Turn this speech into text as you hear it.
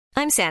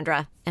I'm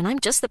Sandra, and I'm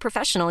just the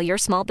professional your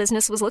small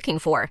business was looking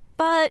for.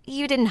 But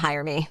you didn't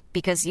hire me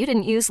because you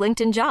didn't use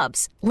LinkedIn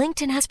Jobs.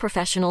 LinkedIn has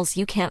professionals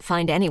you can't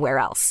find anywhere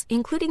else,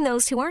 including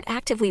those who aren't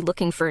actively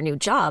looking for a new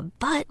job,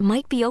 but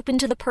might be open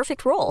to the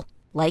perfect role,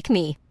 like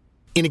me.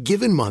 In a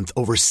given month,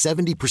 over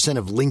 70%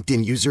 of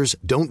LinkedIn users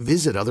don't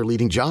visit other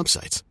leading job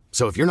sites.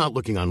 So if you're not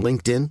looking on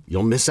LinkedIn,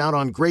 you'll miss out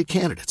on great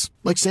candidates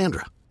like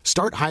Sandra.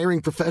 Start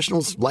hiring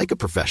professionals like a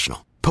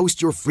professional.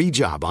 Post your free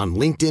job on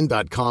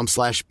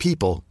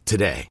linkedin.com/people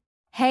today.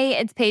 Hey,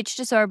 it's Paige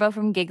DeSorbo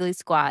from Giggly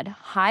Squad.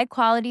 High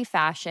quality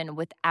fashion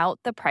without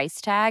the price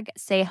tag.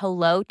 Say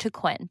hello to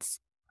Quince.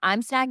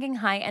 I'm snagging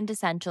high-end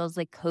essentials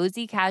like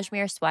cozy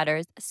cashmere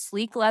sweaters,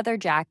 sleek leather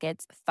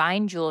jackets,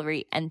 fine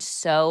jewelry, and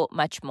so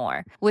much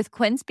more. With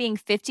Quince being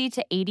 50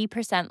 to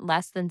 80%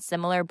 less than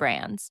similar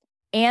brands.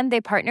 And they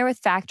partner with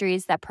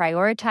factories that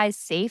prioritize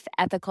safe,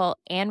 ethical,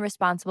 and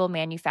responsible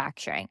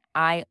manufacturing.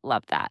 I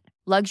love that.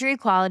 Luxury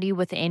quality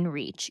within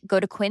reach. Go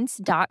to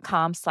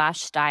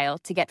quince.com/style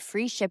to get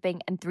free shipping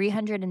and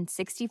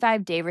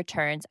 365-day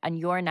returns on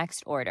your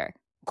next order.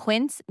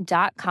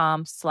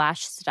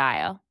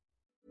 Quince.com/style.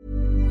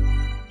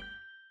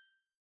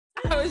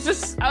 I was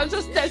just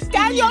testing.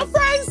 Can your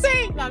friends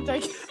sing? No, I'm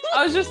joking.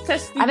 I was just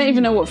testing. I don't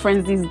even know what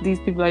friends these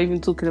people are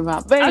even talking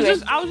about. But anyway,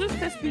 I was just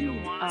testing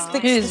you.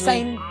 Sticks the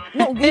same.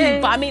 Not we,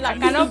 but I mean like. I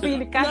cannot be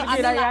the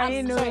category that I'm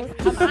in. in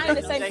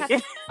the same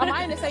category. Am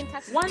I in the same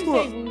category? One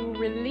day we will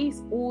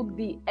release all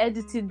the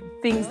edited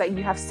things that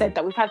you have said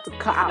that we've had to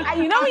cut out.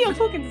 And you know when you're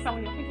talking to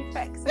someone, you're thinking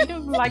facts. You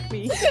don't like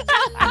me.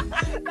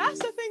 That's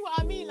the thing. What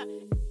I mean. Like,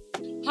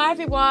 hi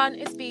everyone,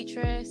 it's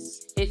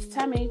Beatrice. It's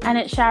Tammy. And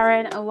it's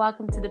Sharon, and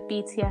welcome to the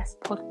BTS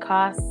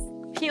podcast.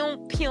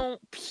 Pew, pew,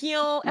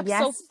 pew. Episode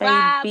Yes,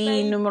 5,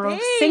 baby, numero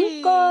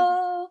baby.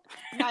 5.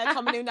 Now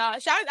coming in now.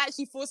 Sharon's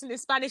actually forcing the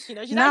Spanish, you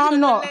know. She's No, actually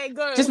I'm gonna not. let it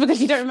go. Just because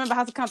you don't remember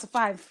how to count to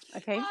 5,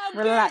 okay?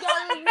 Relax.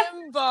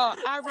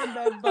 I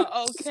remember,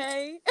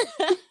 okay?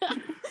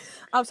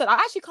 I'm sorry, I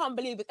actually can't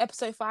believe it's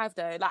episode 5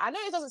 though. Like, I know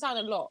it doesn't sound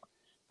a lot,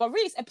 but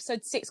really it's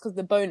episode 6 because of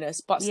the bonus.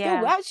 But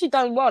still, we're actually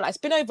done well. Like,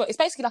 it's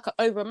basically like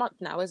over a month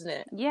now, isn't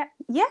it? Yeah,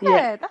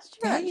 that's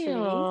true.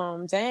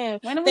 Damn.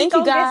 When are we Thank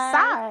going you to guys.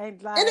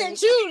 decide? Like, Isn't it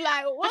true?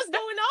 Like, what's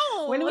going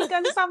on? when are we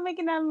going to start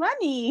making that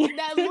money?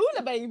 That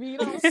moolah, baby, you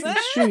know what I'm saying?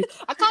 It's true.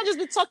 I can't just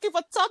be talking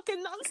for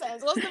talking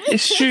nonsense. What's the meaning?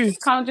 It's true.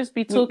 Can't just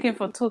be talking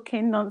for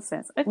talking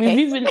nonsense.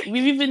 Okay.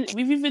 We've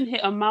even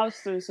hit a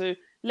milestone. So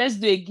let's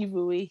do a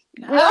giveaway.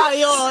 Oh,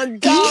 you're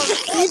dumb.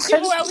 Which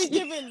giveaway are we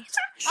giving?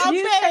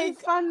 You can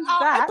fund Our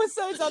that.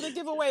 episodes are the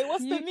giveaway.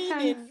 What's the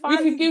meaning? We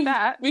can give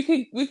that. We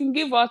can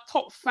give our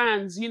top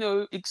fans,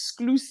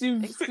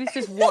 exclusive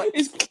what?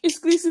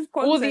 exclusive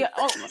All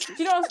content. do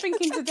you know what I was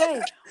thinking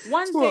today?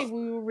 One day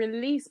we will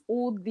release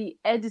all the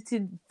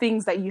edited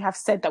things that you have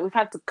said that we've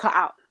had to cut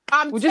out.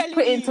 We'll just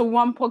put it into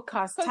one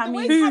podcast.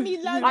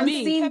 Tammy's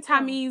unseen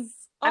Tammy's.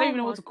 I don't even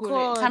know what to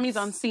call it. Tammy's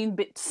unseen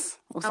bits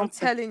or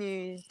something. I'm telling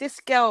you, this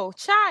girl,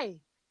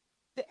 Chai.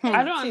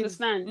 I don't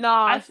understand. No,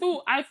 I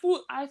thought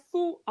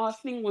our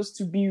thing was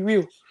to be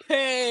real.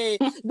 Hey,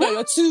 no,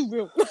 you're too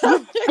real.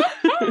 Gonna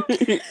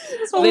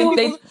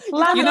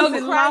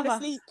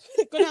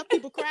have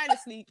people crying to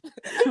sleep.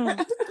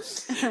 The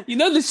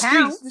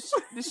streets.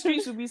 The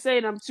streets will be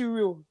saying I'm too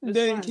real.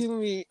 Don't kill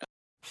me.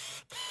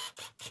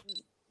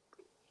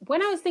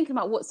 When I was thinking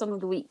about what song of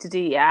the week to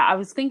do, I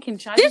was thinking,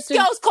 this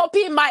girl's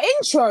copying my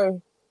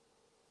intro.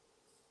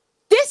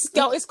 This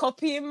girl is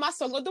copying my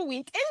song of the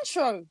week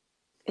intro.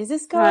 Is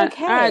this girl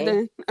okay? All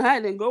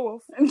right, then go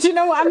off. Do you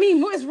know what I mean?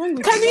 What is wrong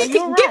with you? Can you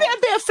give it a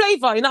bit of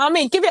flavour? You know what I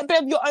mean? Give it a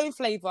bit of your own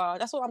flavour.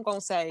 That's what I'm going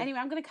to say. Anyway,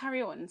 I'm going to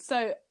carry on.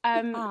 So,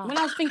 when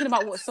I was thinking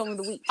about what song of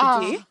the week to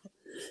do,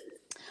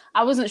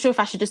 I wasn't sure if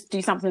I should just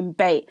do something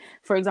bait.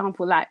 For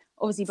example, like,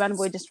 obviously, Burna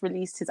Boy just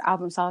released his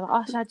album, so I was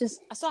like, should I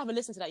just... I still haven't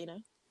listened to that, you know?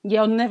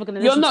 Yeah, I'm never going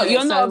to listen to it.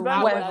 You're not a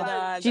so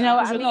whatever. Do you know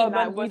what I mean?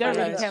 Like, we don't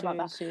really care about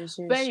that.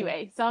 But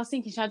anyway, so I was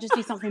thinking, should I just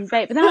do something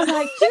bait? But then I was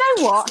like, do you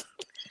know what?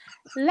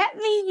 Let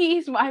me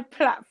use my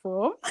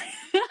platform.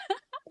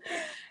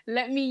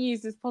 Let me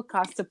use this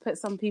podcast to put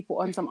some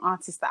people on some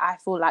artists that I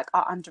feel like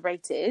are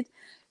underrated.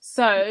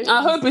 So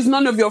I hope it's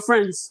none of your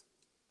friends.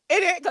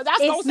 It? Because that's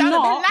going to sound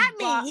a bit like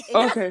me.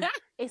 Okay.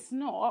 It's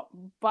not,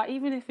 but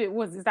even if it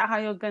was, is that how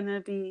you're gonna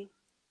be?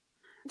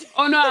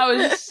 Oh no, I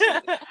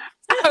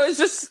was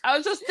just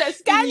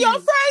testing. Can your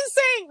friends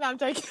sing? No, I'm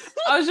joking.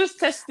 I was just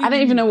testing. I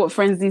don't even know what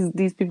friends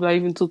these people are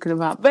even talking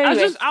about. But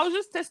anyway, I was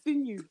just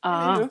testing you.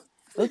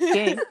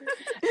 Okay.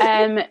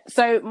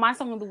 So my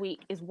song of the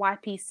week is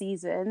YP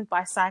Season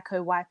by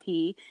Psycho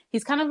YP.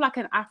 He's kind of like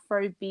an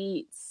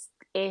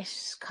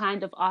Afrobeats-ish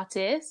kind of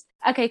artist.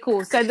 Okay,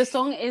 cool. So the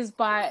song is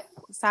by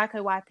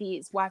Psycho YP.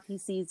 It's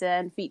YP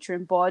Season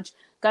featuring Bodge.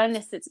 Go and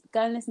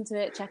listen to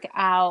it. Check it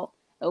out.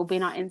 It will be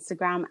on our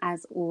Instagram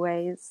as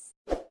always.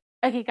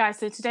 Okay, guys.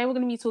 So today we're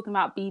going to be talking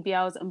about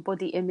BBLs and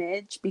body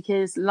image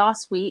because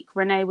last week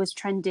Renee was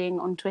trending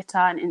on Twitter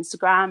and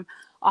Instagram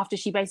after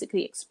she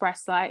basically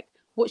expressed like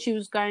what she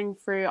was going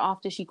through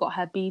after she got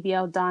her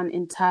BBL done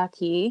in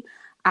Turkey.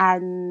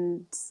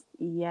 And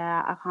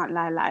yeah, I can't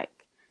lie, like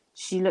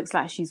she looks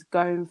like she's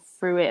going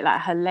through it.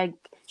 Like her leg,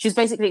 she was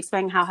basically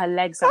explaining how her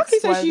legs like How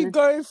swollen. she's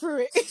going through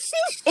it?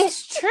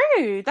 It's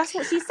true. That's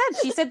what she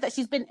said. She said that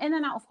she's been in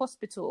and out of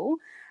hospital,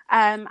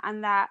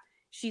 and that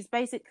she's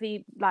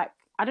basically like,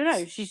 I don't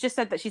know. She's just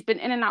said that she's been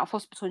in and out of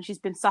hospital and she's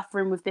been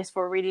suffering with this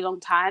for a really long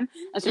time,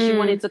 and so she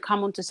wanted to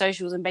come onto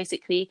socials and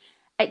basically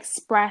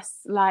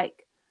express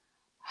like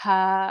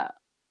her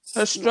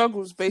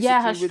struggles, basically.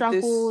 Yeah, her with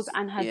struggles this,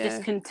 and her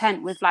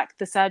discontent with like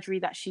the surgery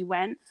that she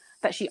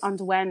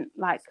underwent,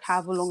 like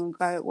however long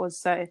ago it was.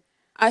 So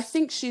I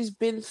think she's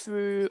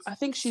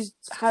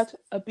had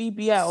a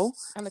BBL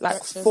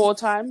like 4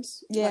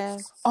 times. Yeah.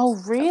 Like, oh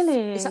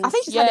really? I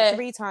think she's had it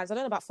 3 times. I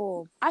don't know about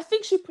 4. I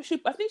think she put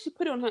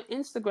it on her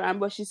Instagram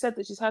where she said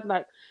that she's had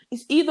like,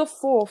 it's either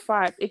 4 or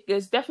 5.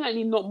 It's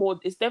definitely not more.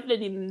 It's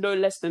definitely no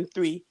less than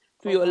 3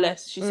 or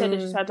less. She said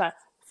that she's had like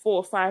 4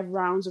 or 5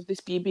 rounds of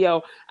this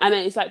BBL, and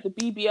then it's like the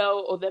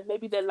BBL, or then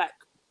maybe they're like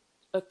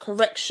a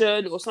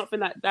correction or something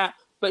like that.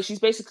 But she's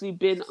basically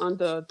been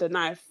under the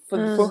knife for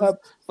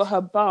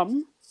her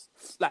bum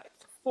like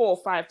 4 or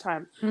 5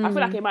 times. I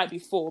feel like it might be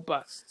 4,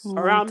 but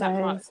around that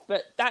much.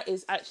 But that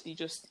is actually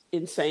just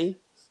insane.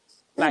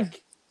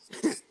 Like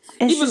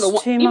even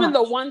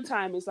the one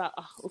time is like,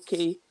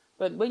 okay.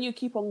 But when you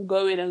keep on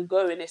going and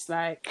going, it's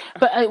like.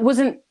 But it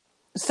wasn't.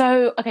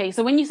 So okay.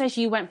 So when you say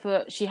she had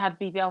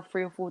BBL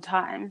 3 or 4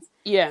 times.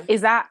 Yeah.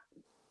 Is that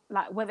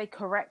like, were they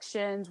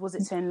corrections? Was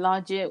it to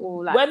enlarge it,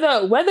 or like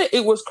whether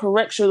it was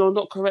correction or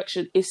not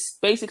correction? It's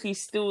basically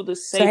still the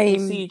same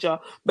procedure,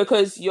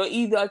 because you're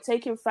either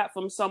taking fat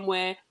from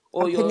somewhere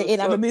or you're putting it in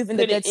and removing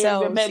the dead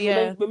cells.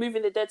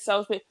 Removing the dead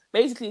cells. But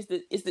basically,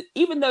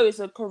 even though it's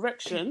a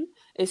correction,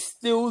 it's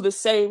still the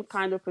same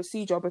kind of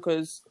procedure,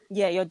 because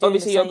you're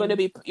doing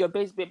you're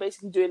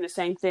basically doing the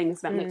same thing. If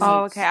that makes sense.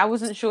 Oh, okay. I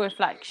wasn't sure if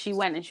like she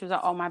went and she was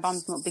like, "Oh, my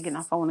bum's not big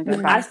enough. I want to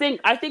go back."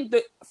 I think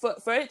that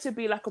for it to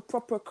be like a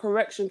proper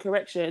correction,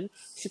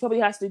 she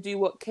probably has to do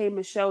what K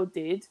Michelle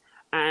did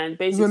and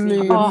basically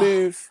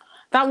remove.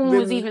 That one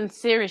was even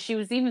serious. She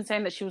was even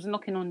saying that she was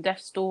knocking on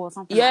death's door or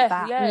something like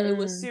that. Yeah, it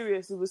was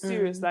serious. It was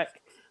serious.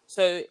 Like,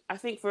 so I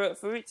think for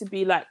it to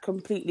be like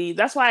completely,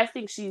 that's why I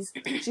think she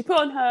put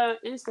on her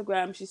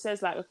Instagram, she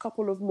says like a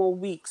couple of more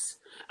weeks.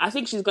 I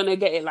think she's gonna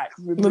get it like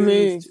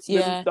removed.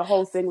 The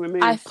whole thing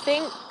removed. I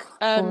think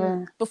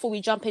before we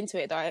jump into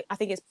it though, I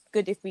think it's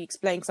good if we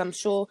explain, because I'm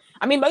sure,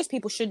 I mean, most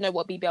people should know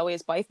what BBL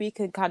is, but if we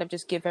can kind of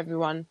just give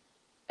everyone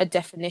a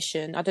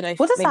definition. I don't know.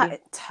 What does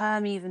that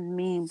term even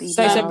mean?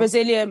 So it's a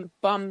Brazilian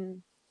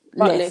bum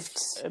butt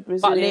lift.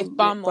 Butt lift,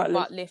 bum or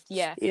butt lift.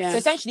 Yeah. So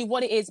essentially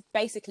what it is,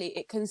 basically,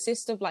 it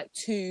consists of like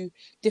 2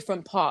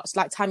 different parts,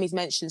 like Tammy's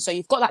mentioned. So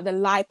you've got like the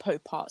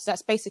lipo parts.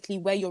 That's basically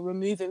where you're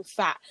removing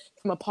fat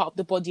from a part of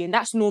the body. And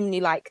that's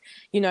normally like,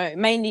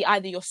 mainly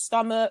either your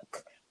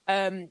stomach,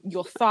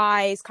 your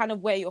thighs, kind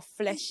of where your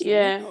flesh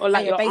is. Or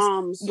like your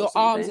arms. Your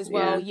arms as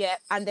well,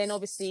 and then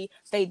obviously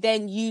they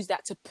then use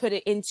that to put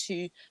it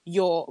into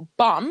your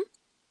bum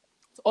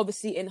to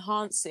obviously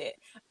enhance it.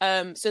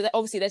 So that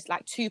obviously there's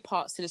like 2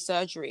 parts to the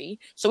surgery.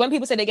 So when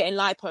people say they're getting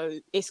lipo,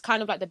 it's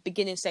kind of like the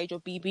beginning stage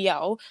of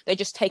BBL. They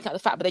just take out the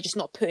fat, but they're just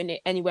not putting it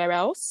anywhere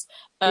else.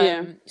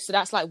 So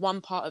that's like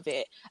one part of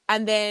it.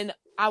 And then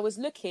I was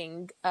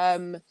looking,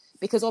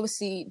 because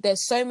obviously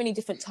there's so many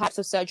different types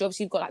of surgery.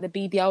 Obviously you've got like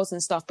the BBLs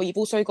and stuff, but you've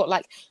also got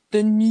like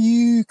the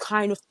new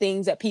kind of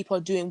things that people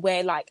are doing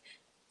where like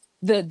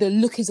the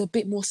look is a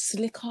bit more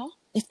slicker,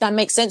 if that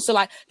makes sense. So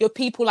like your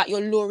people like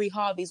your Lori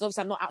Harvey's,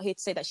 obviously I'm not out here to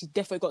say that she's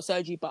definitely got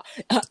surgery, but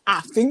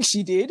I think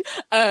she did.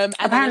 And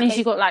apparently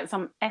she got like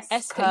some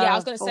S-curve. Yeah, I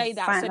was going to say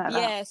that. So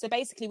like so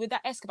basically with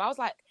that S-curve, I was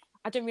like,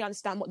 I didn't really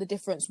understand what the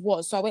difference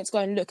was. So I went to go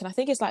and look, and I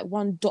think it's like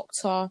one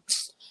doctor,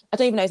 I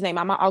don't even know his name.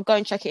 I'll go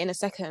and check it in a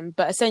second.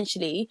 But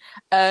essentially,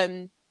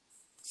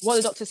 what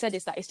the doctor said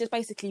is that it's just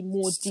basically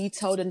more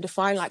detailed and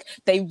defined. Like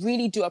they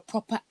really do a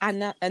proper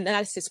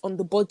analysis on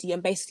the body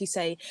and basically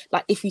say,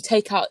 like, if you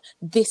take out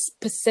this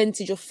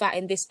percentage of fat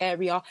in this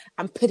area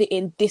and put it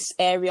in this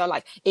area,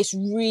 like it's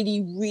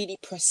really, really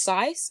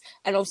precise.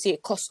 And obviously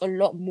it costs a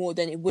lot more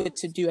than it would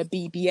to do a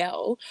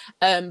BBL.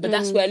 But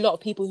that's where a lot of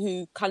people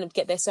who kind of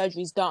get their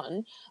surgeries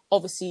done,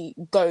 obviously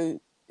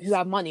who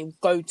have money,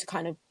 go to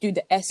kind of do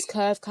the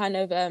S-curve kind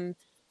of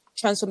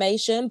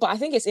transformation. But I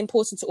think it's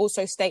important to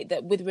also state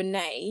that with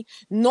Renee,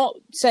 not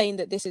saying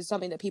that this is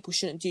something that people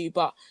shouldn't do,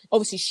 but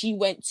obviously she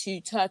went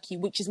to Turkey,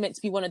 which is meant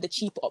to be one of the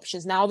cheaper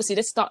options. Now obviously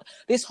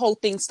this whole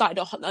thing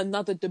started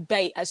another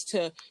debate as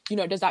to,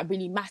 does that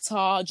really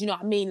matter? Do you know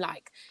what I mean?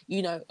 Like,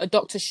 a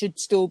doctor should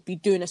still be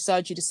doing a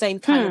surgery the same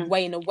kind of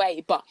way, in a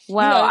way. But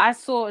I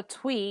saw a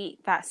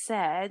tweet that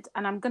said,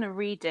 and I'm gonna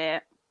read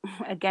it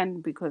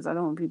again because I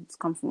don't want people to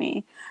come for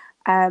me.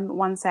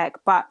 One sec.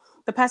 But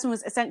the person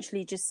was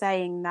essentially just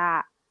saying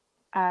that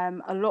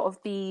a lot of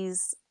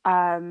these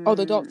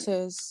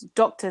the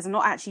doctors are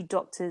not actually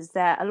doctors.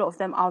 A lot of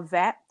them are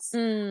vets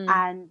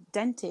and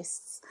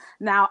dentists.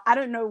 Now I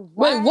don't know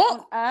why. Wait, what?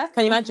 On earth,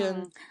 can you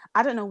imagine?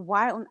 I don't know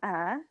why on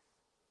earth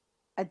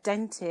a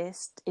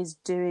dentist is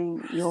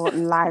doing your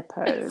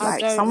lipo?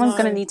 Like, don't someone's know.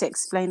 going to need to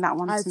explain that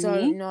one to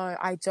me.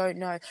 I don't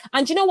know.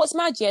 And you know what's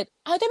mad yet?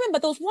 I don't remember.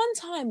 There was one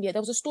time, there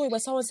was a story where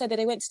someone said that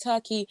they went to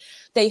Turkey,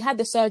 they had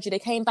the surgery, they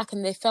came back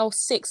and they fell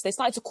sick. So they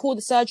started to call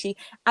the surgery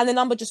and the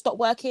number just stopped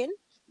working.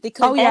 They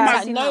couldn't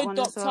I've seen no that one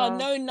doctor, as well.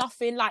 no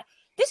nothing. Like,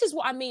 this is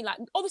what I mean. Like,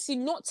 obviously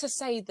not to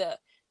say that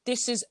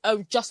this is a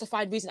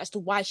justified reason as to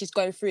why she's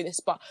going through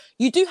this, but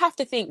you do have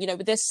to think,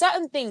 there's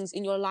certain things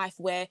in your life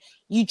where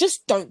you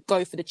just don't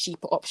go for the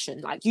cheaper option.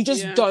 Like, you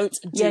just don't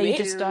do it. You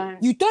just don't.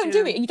 You don't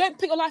do it. You don't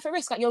put your life at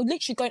risk. Like, you're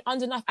literally going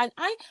under knife. And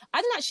I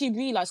didn't actually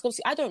realise,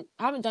 obviously I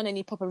haven't done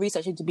any proper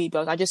research into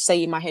BBLs. I just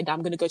say in my head that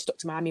I'm going to go to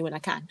Dr. Miami when I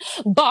can.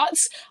 But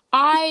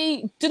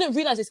I didn't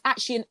realise it's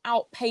actually an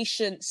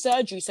outpatient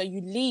surgery. So you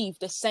leave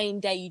the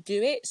same day you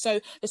do it. So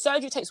the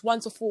surgery takes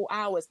 1 to 4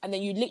 hours and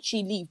then you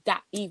literally leave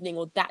that evening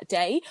or that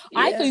day.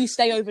 I thought you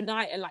stay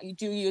overnight and like you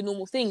do your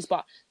normal things,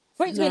 but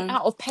for it to be an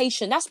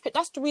outpatient,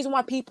 that's the reason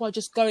why people are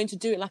just going to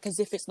do it like as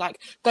if it's like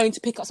going to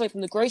pick up something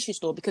from the grocery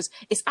store, because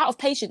it's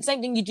outpatient.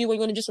 Same thing you do when you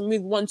want to just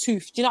remove one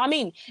tooth. Do you know what I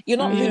mean? You're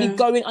not really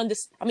going under.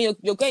 I mean,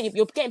 you're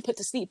getting put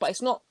to sleep, but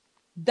it's not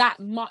that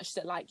much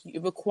that like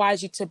it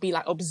requires you to be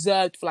like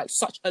observed for like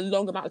such a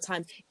long amount of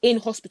time in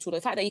hospital. The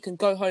fact that you can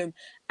go home,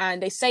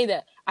 and they say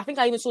that, I think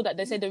I even saw that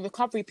they say the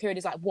recovery period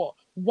is like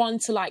 1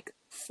 to like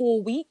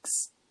 4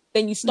 weeks.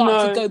 Then you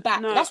start to go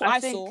back. That's what I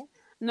saw.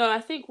 No, I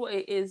think what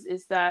it is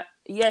that,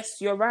 yes,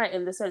 you're right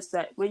in the sense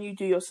that when you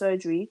do your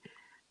surgery,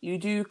 you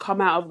do come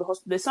out of the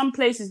hospital. There's some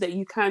places that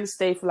you can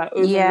stay for like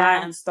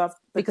overnight and stuff.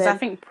 Because I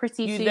think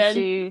Pretty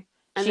Tutu,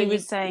 she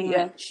was saying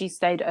that she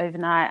stayed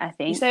overnight, I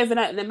think. You stay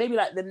overnight and then maybe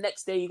like the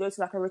next day you go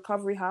to like a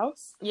recovery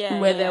house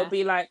where there'll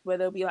be like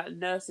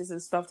nurses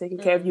and stuff taking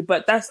care of you.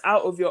 But that's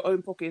out of your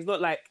own pocket. It's not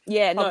like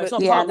it's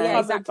not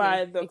covered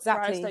by the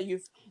price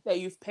that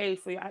you've paid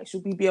for your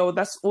actual BBL.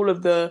 That's all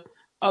of the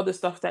other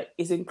stuff that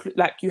is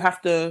like you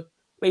have to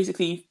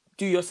basically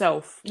do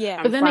yourself.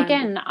 Yeah. But then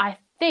again, I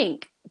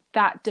think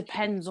that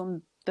depends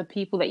on the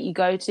people that you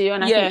go to.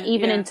 And I think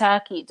even in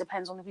Turkey, it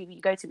depends on the people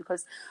you go to,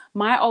 because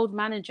my old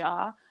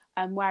manager,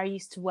 where I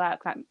used to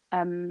work, like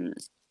when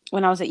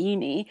I was at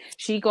uni,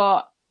 she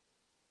got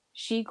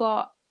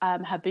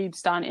her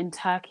boobs done in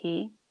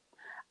Turkey.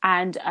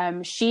 And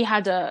she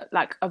had a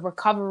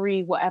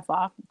recovery,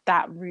 whatever,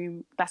 that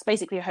room, that's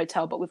basically a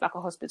hotel, but with like a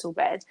hospital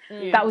bed,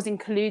 that was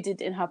included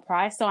in her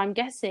price. So I'm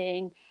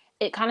guessing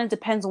it kind of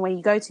depends on where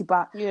you go to.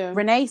 But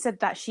Renee said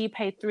that she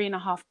paid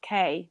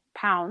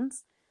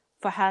 £3,500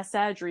 for her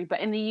surgery.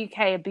 But in the UK,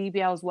 a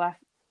BBL is worth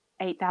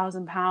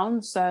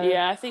 £8,000. So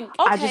I think...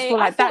 I just feel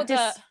like I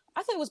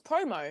thought it was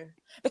promo.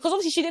 Because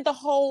obviously she did the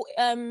whole...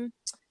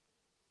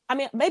 I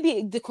mean,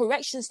 maybe the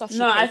correction stuff she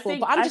paid for,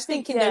 but I'm just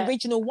thinking the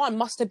original one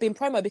must have been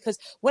promo, because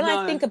when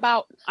I think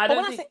about...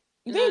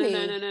 Really?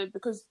 No,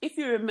 because if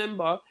you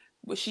remember,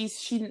 she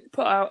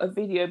put out a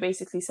video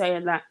basically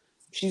saying that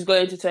she's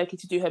going to Turkey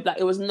to do her... Like,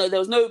 there was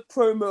no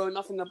promo or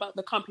nothing about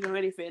the company or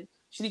anything.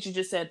 She literally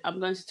just said, I'm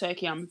going to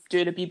Turkey, I'm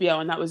doing a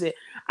BBL, and that was it.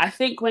 I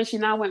think when she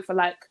now went for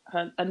like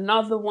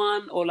another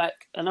one,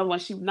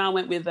 she now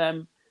went with...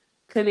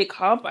 Clinic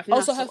Hub. I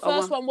think so her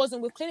first one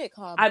wasn't with Clinic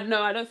Hub. I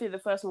don't think the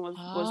first one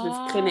was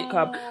with Clinic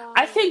Hub.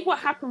 I think what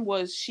happened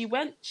was she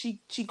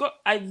got.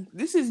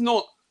 This is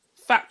not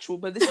factual,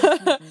 but this is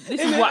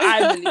what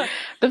I believe.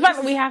 The fact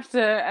that we have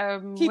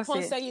to keep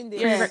on saying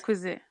this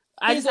prerequisite.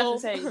 I just have to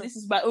say this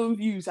is my own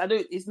views.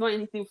 It's not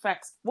anything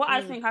facts. What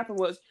I think happened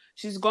was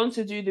she's gone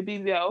to do the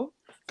BBL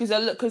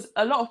because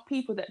a lot of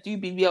people that do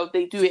BBL,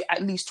 they do it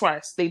at least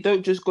twice. They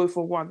don't just go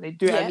for one. They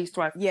do it at least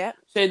twice. Yeah.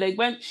 So they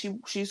went.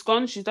 She's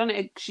gone. She's done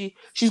it.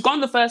 She's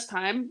gone the first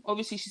time.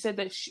 Obviously, she said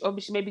that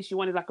maybe she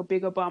wanted like a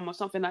bigger bum or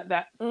something like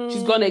that.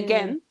 She's gone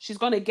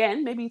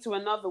again. Maybe to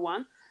another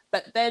one.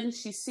 But then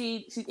she's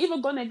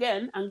either gone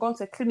again and gone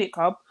to Clinic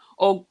Hub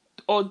or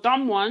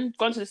done one,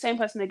 gone to the same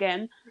person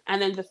again,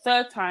 and then the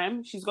third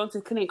time she's gone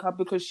to Clinic Hub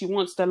because she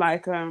wants to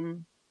like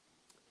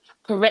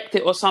correct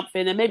it or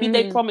something, and maybe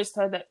they promised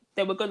her that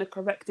they were going to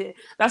correct it.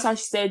 That's how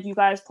she said, you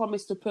guys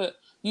promised to put...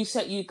 You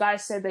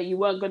guys said that you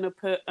weren't going to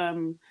put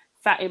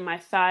fat in my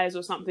thighs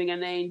or something,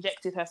 and they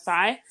injected her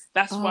thigh.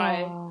 That's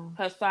why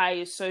her thigh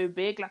is so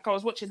big. Like, I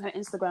was watching her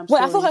Instagram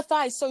story. Wait, I thought her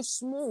thigh is so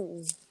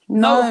small.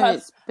 No,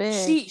 it's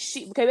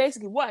big. Okay,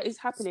 basically what is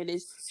happening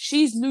is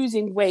she's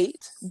losing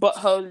weight, but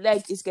her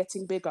leg is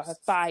getting bigger. Her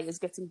thigh is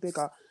getting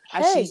bigger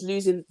as she's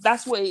losing.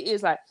 That's what it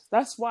is like.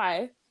 That's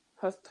why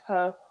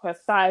her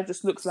thigh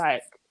just looks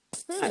like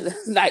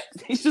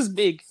it's just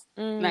big,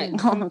 like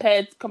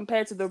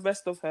compared to the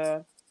rest of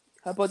her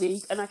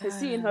body. And I can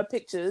see in her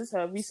pictures,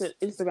 her recent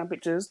Instagram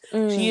pictures,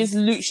 she is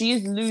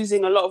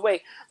losing a lot of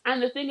weight.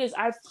 And the thing is,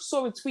 I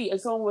saw a tweet and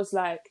someone was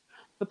like,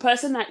 the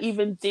person that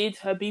even did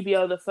her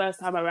BBL the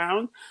first time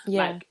around,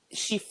 like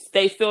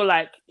they feel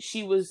like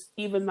she was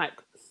even like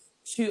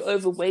too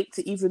overweight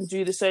to even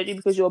do the surgery,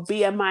 because your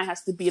BMI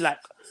has to be like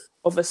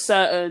of a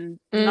certain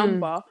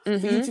number for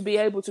you to be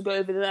able to go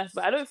over the knife.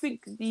 But I don't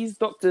think these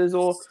doctors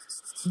or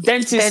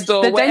dentists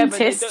or the whatever,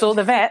 dentists or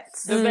the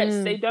vets,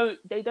 they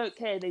don't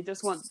care. They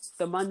just want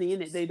the money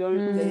in it. They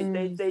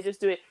don't. They just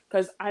do it.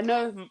 Because I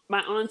know my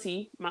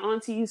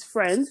auntie's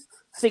friend,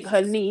 I think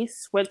her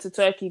niece went to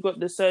Turkey, got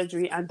the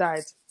surgery, and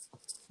died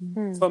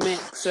from it.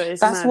 So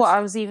that's what I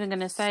was even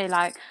going to say.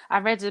 Like, I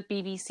read a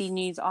BBC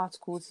News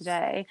article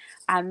today,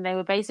 and they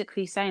were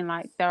basically saying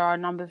like there are a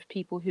number of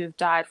people who have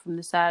died from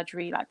the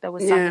surgery. Like, there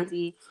was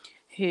somebody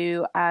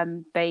who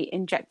they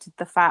injected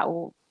the fat,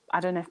 or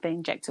I don't know if they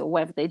inject it or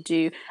whatever they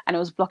do, and it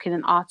was blocking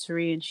an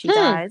artery, and she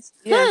died.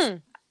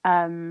 And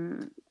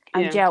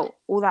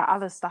all that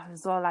other stuff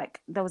as well.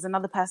 Like, there was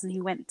another person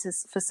who went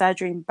for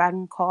surgery in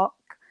Bangkok.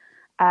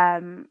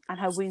 And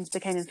her wounds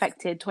became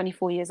infected.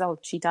 24 years old,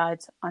 she died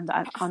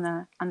under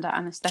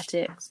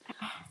anaesthetics.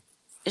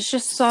 It's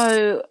just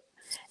so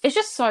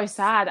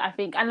sad, I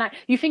think. And like,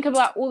 you think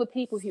about all the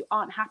people who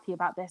aren't happy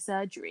about their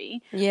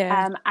surgery,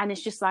 and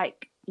it's just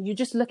like, you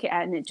just look at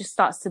it and it just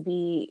starts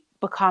to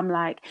become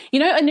like, you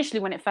know,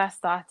 initially when it first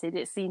started,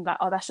 it seemed like,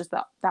 oh, that's just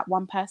that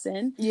one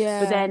person.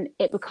 But then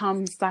it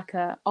becomes like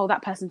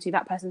that person too.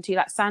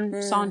 Like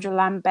Sandra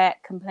Lambert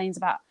complained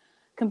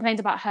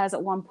about hers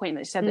at one point,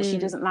 that she said that she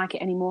doesn't like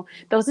it anymore.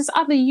 There was this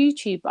other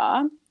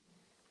YouTuber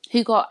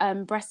who got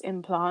breast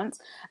implants,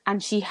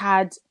 and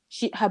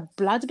her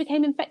blood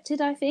became infected,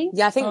 I think.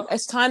 Yeah, I think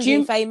it's time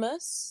being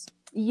famous.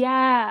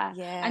 Yeah.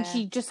 And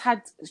she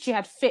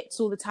had fits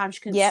all the time.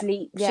 She couldn't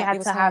sleep. She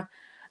had to have...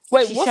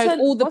 Wait, she showed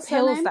all the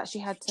pills that she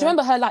had to... Do you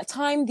remember her, like,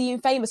 Time the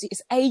Infamous?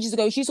 It's ages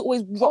ago. She used to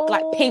always rock,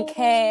 like, pink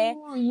hair,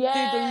 do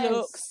the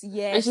looks.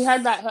 Yes. And she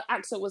had, like, her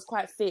accent was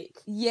quite thick.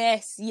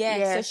 Yes.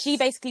 So she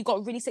basically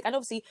got really sick. And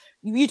obviously,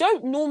 you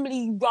don't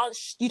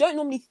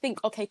normally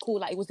think, okay, cool,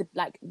 like, it was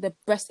the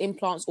breast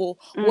implants or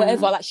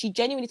whatever. Like, she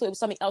genuinely thought it was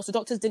something else. The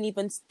doctors didn't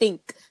even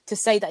think to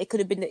say that it could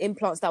have been the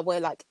implants that were,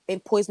 like,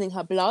 poisoning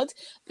her blood.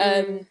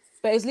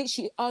 But it was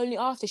literally only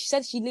after. She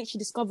said she literally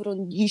discovered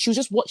she was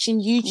just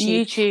watching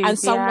YouTube and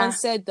someone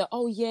said that,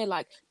 oh yeah,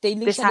 like they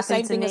literally had the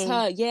same thing as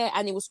her. Yeah,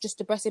 and it was just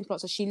the breast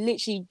implant. So she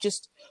literally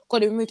just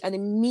got it removed, and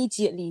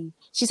immediately,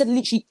 she said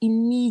literally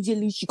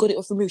immediately she got it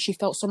off removed, she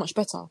felt so much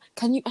better.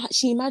 Can you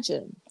actually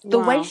imagine? The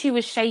way she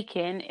was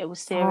shaking, it was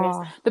serious.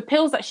 The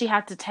pills that she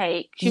had to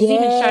take, she was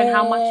even showing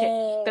how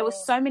much there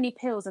was so many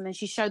pills, and then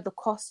she showed the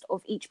cost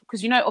of each,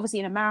 because, you know, obviously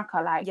in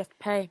America, like, you have to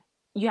pay.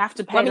 You have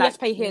to pay. Well, I mean, you have to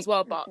pay here as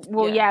well, but...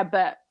 Well,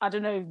 but I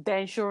don't know, their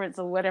insurance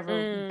or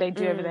whatever they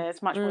do over there,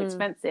 it's much more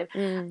expensive.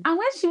 And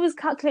when she was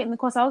calculating the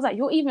cost, I was like,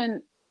 you're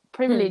even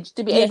privileged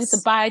to be able to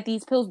buy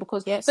these pills,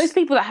 because those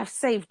people that have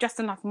saved just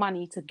enough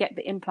money to get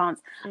the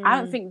implants, I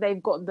don't think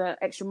they've got the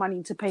extra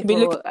money to pay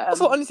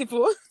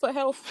for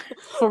health.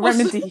 For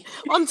remedy.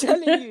 I'm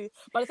telling you.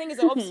 But the thing is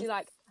that obviously,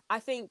 like, I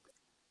think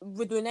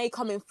with Renee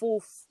coming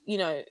forth, you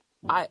know,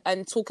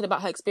 and talking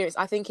about her experience,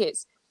 I think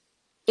it's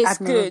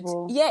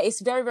admirable. Good. Yeah,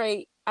 it's very,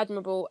 very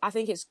admirable. I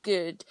think it's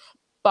good.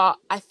 But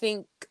I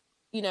think,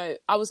 you know,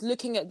 I was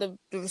looking at the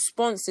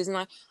responses,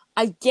 and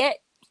I get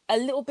a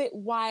little bit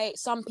why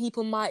some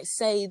people might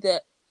say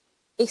that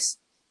it's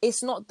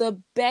not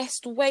the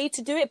best way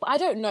to do it. But I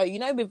don't know, you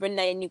know, with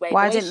Renee anyway.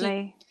 Why didn't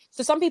they?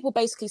 So some people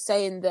basically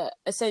saying that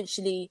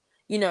essentially,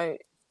 you know,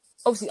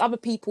 obviously other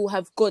people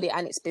have got it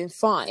and it's been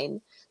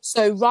fine.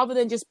 So rather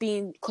than just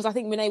being, because I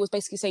think Renee was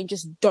basically saying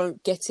just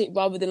don't get it,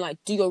 rather than like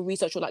do your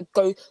research or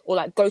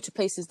go to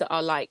places that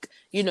are like,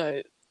 you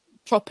know,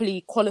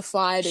 properly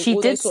qualified. And she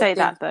did say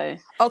that though.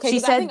 Okay, she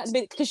said,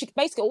 because she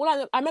basically,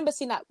 I remember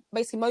seeing that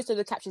basically most of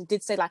the captions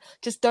did say like,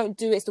 just don't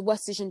do it, it's the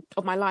worst decision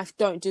of my life,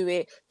 don't do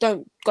it,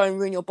 don't go and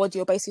ruin your body,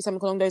 or basically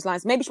something along those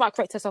lines. Maybe she might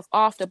correct herself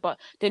after, but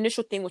the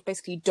initial thing was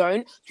basically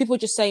don't. People were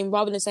just saying,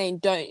 rather than saying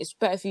don't, it's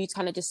better for you to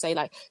kind of just say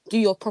like, do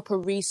your proper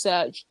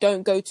research,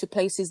 don't go to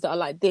places that are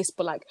like this,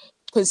 but like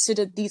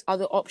consider these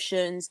other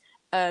options.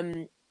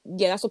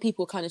 That's what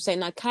people were kind of saying.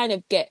 And I kind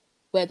of get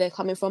where they're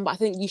coming from, but I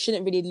think you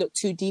shouldn't really look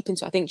too deep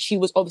into it. I think she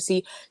was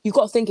obviously, you've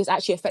got to think it's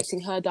actually affecting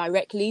her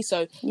directly,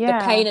 so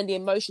the pain and the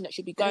emotion that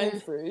she'll be going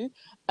through.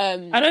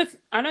 I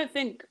don't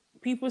think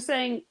people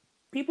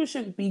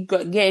shouldn't be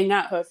getting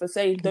at her for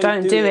saying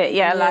don't do it.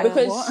 Like,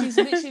 because what?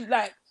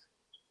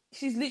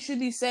 she's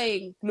literally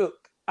saying,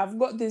 look, I've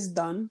got this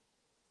done,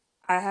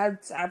 I've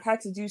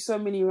had to do so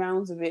many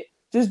rounds of it,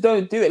 just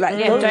don't do it. Like,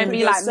 don't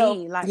be like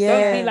me. Like,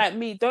 don't be like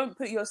me. Don't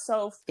put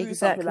yourself through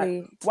something.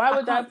 Like, why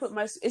would I put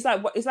my? It's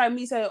like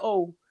me saying,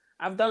 "Oh,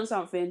 I've done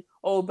something.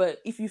 Oh, but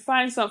if you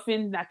find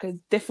something like a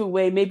different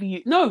way, maybe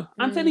you." No,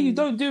 I'm telling you,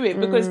 don't do it,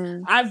 because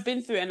I've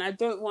been through it, and I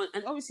don't want.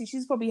 And obviously,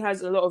 she's probably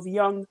has a lot of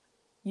young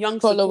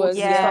followers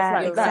and stuff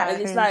like that.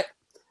 And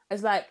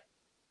it's like,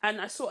 and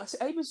I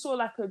even saw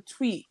like a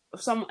tweet of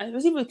someone. It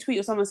was even a tweet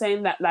of someone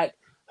saying that like,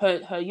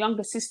 her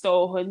younger sister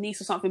or her niece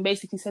or something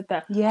basically said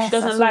that she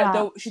doesn't like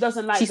the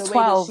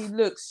way that she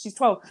looks. She's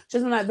 12. She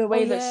doesn't like the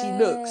way that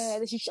she looks.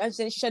 And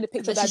then she showed a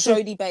picture of that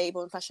Jodie babe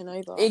on Fashion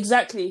Nova.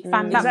 Exactly.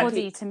 That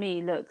body to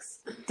me looks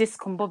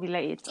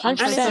discombobulated. And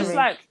it's just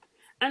like,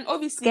 and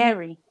obviously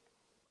scary.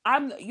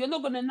 you're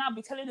not gonna now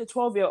be telling a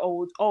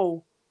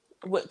 12-year-old,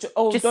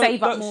 just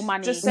save up more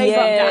money. Just save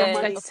up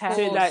more money.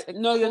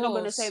 No, you're not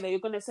gonna say that. You're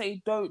gonna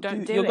say don't do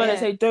it. You're gonna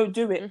say don't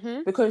do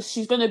it, because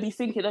she's gonna be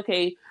thinking,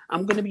 okay,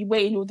 I'm gonna be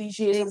waiting all these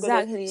years.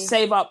 Exactly. I'm gonna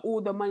save up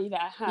all the money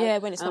that I have. Yeah,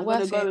 when it's not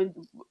worth it.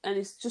 And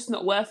it's just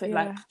not worth it. Yeah.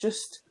 Like,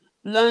 just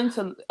learn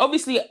to.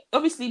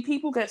 Obviously,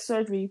 people get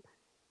surgery.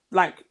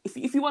 Like, if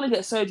you want to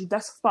get surgery,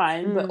 that's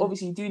fine. But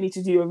obviously, you do need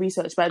to do your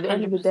research. But at the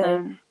end of the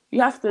day, you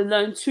have to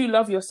learn to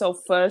love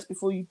yourself first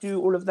before you do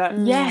all of that.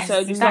 Yes,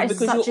 that is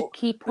such a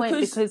key point,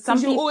 because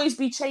you'll always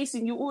be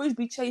chasing. You'll always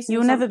be chasing.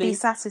 You'll never be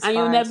satisfied,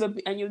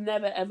 and you'll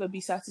never ever be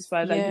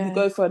satisfied. Like, you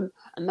go for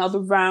another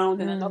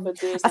round and another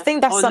this. I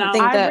think that's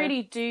something I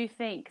really do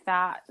think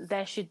that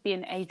there should be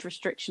an age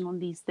restriction on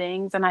these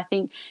things, and I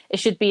think it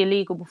should be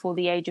illegal before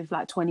the age of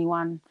like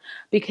 21,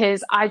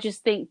 because I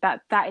just think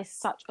that is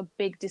such a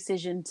big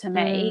decision to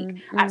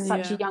make at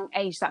such a young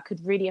age that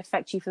could really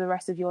affect you for the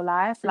rest of your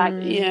life. Like,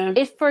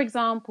 if, for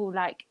example,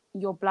 like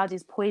your blood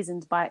is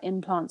poisoned by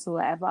implants or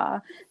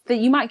whatever, that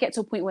you might get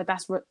to a point where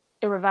that's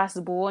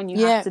irreversible and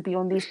you have to be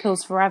on these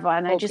pills forever.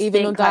 And I just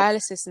even think, on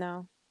dialysis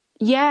now.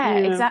 Yeah,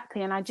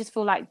 exactly. And I just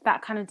feel like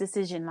that kind of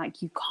decision,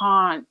 like, you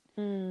can't.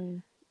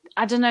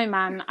 I don't know,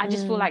 man. I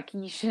just feel like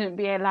you shouldn't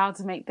be allowed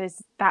to make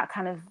that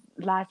kind of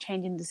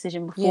life-changing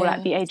decision before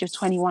like the age of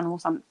 21 or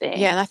something.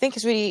 Yeah, and I think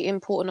it's really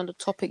important on the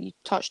topic you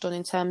touched on,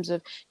 in terms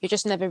of you're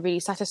just never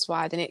really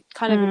satisfied. And it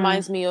kind of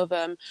reminds me of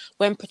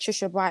when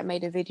Patricia Bright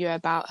made a video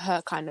about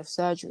her kind of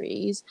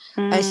surgeries,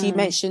 and she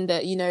mentioned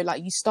that, you know,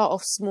 like, you start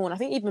off small, and I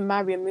think even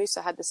Mariam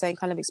Musa had the same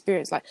kind of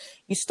experience. Like,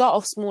 you start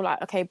off small,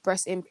 like, okay,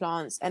 breast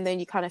implants, and then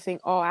you kind of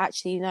think, oh,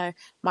 actually, no,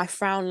 my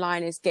frown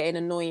line is getting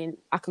annoying,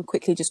 I can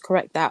quickly just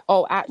correct that.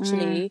 Oh,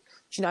 actually,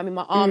 do you know what I mean?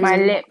 My arms, my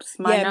lips,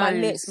 my nose. my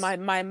lips,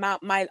 my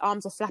mouth, my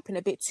arms are flapping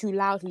a bit too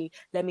loudly.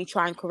 Let me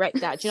try and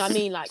correct that. Do you know what I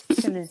mean? Like,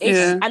 and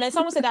then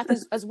someone said that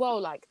as well.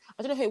 Like,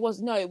 I don't know who it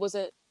was. No, I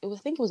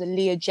think it was a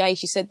Leah J.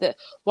 She said that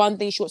one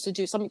thing she wants to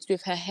do is something to do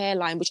with her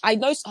hairline, which I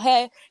know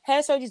hair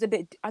surgery is a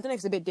bit. I don't know if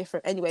it's a bit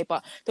different anyway,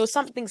 but there was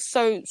something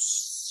so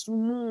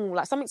small,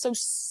 like something so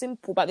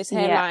simple about this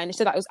hairline. She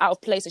said that it was out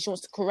of place and she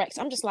wants to correct.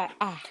 I'm just like,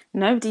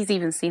 nobody's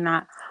even seen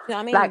that. You know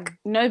what I mean? Like,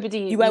 nobody.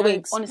 You wear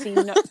wigs. Honestly,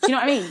 do you know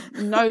what I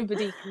mean?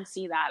 Nobody can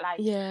see that. Like,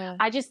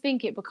 I just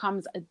think it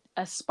becomes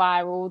a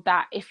spiral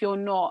that, if you're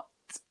not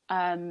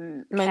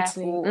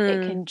careful,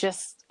 it can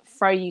just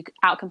throw you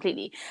out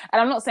completely.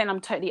 And I'm not saying I'm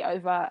totally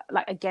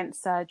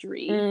against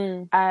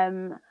surgery.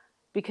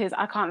 Because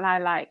I can't lie,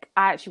 like,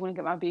 I actually want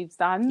to get my boobs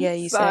done. Yeah,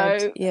 you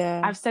said.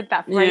 Yeah. I've said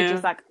that for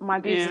ages. Like, my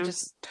boobs are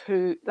just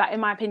too, like, in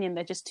my opinion,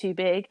 they're just too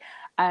big.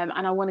 And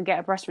I want to get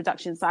a breast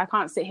reduction. So I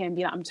can't sit here and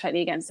be like, I'm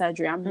totally against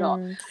surgery. I'm not.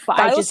 But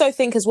I also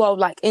think as well,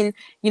 like, in,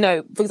 you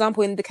know, for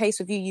example, in the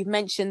case of you've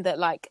mentioned that,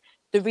 like,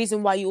 the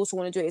reason why you also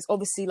want to do it is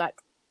obviously, like,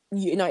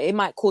 you know, it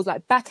might cause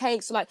like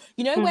backaches, like,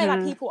 you know, where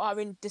like people are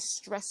in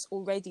distress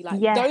already, like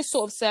those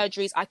sort of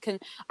surgeries I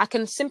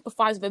can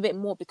sympathize with a bit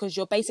more, because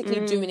you're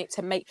basically doing it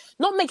to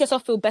not make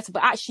yourself feel better,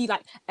 but actually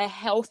like a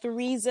health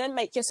reason,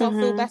 make yourself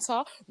feel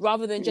better,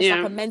 rather than just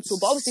like a mental.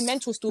 But obviously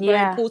mental is still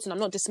very important, I'm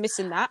not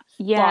dismissing that,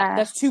 but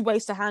there's two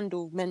ways to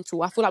handle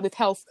mental. I feel like with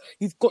health,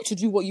 you've got to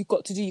do what you've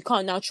got to do. You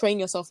can't now train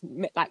yourself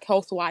like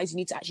health wise, you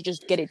need to actually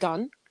just get it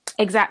done.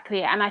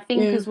 Exactly. And I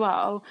think as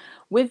well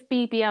with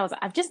BBLs,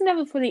 I've just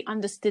never fully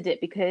understood it,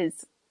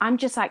 because I'm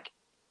just like,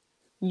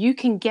 you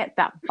can get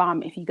that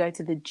bum if you go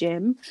to the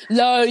gym.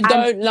 No,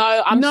 don't.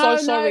 No, I'm so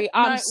sorry.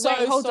 I'm so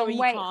sorry. Hold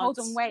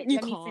on, wait.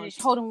 Let me finish.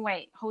 Hold on,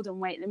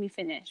 wait. Let me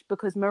finish.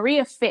 Because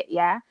Maria Fit,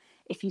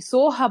 if you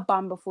saw her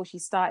bum before she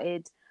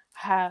started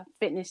her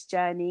fitness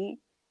journey,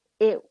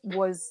 it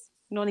was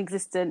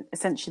non-existent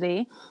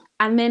essentially.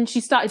 And then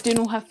she started doing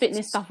all her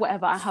fitness stuff,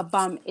 whatever, and her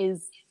bum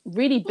is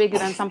really bigger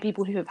than some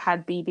people who have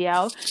had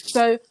BBL.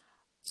 So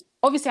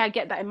obviously I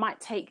get that it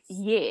might take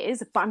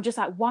years, but I'm just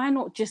like, why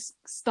not just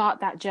start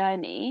that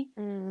journey?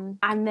 And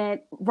then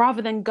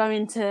rather than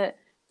going to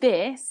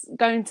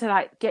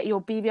like get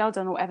your BBL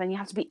done or whatever, and you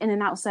have to be in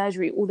and out of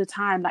surgery all the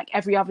time, like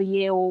every other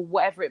year or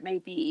whatever it may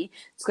be,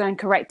 to go and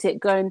correct it,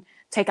 go and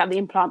take out the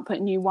implant, put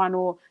a new one,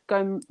 or go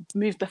and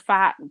move the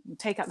fat,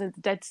 take out the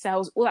dead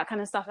cells, all that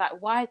kind of stuff.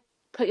 Like, why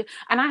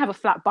and I have a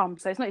flat bum,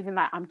 so it's not even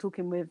like I'm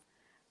talking with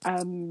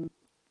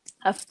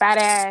a fat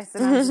ass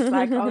and I'm just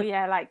like, oh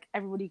yeah, like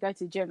everybody go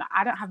to the gym. Like,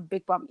 I don't have a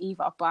big bum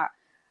either, but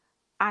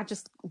I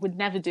just would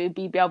never do a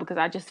BBL because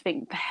I just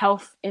think the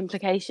health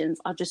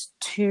implications are just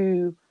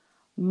too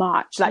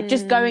much. Like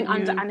just going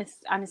under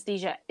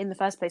anesthesia in the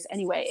first place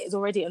anyway is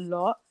already a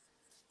lot.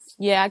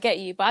 Yeah, I get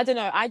you, but I don't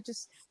know.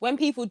 When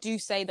people do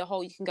say the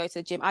whole you can go to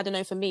the gym, I don't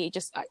know. For me,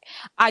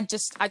 I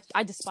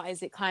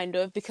despise it kind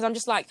of, because I'm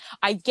just like,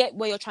 I get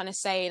what you're trying to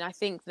say, and I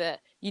think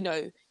that, you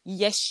know,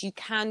 yes, you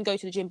can go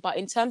to the gym, but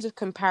in terms of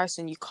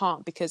comparison, you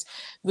can't, because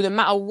no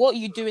matter what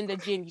you do in the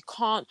gym,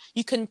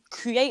 you can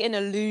create an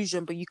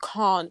illusion, but you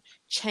can't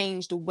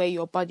change the way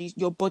your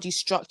body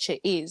structure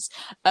is,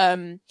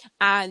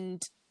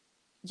 and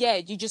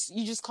you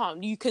just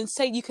can't. You can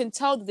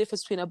tell the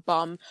difference between a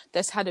bum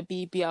that's had a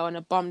BBL and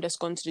a bum that's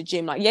gone to the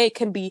gym. Like, yeah, it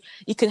can be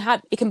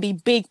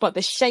big, but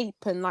the shape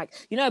and, like,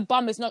 you know, a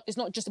bum is not, it's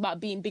not just about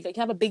being big. Like,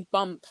 you have a big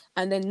bum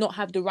and then not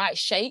have the right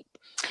shape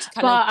to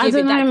kind But of give I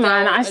don't it that know,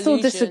 man.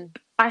 illusion.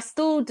 I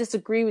still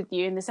disagree with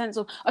you in the sense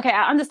of, okay,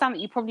 I understand that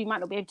you probably might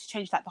not be able to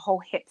change like the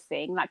whole hip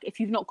thing. Like, if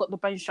you've not got the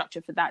bone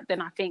structure for that,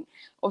 then I think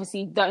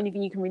obviously the only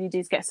thing you can really do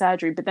is get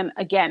surgery. But then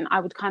again,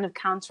 I would kind of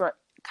counteract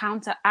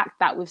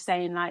that with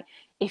saying, like,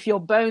 if your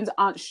bones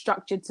aren't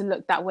structured to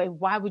look that way,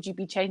 why would you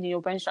be changing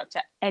your bone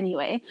structure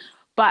anyway?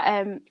 But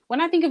when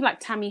I think of like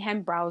Tammy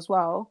Hembrow as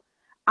well,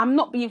 I'm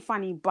not being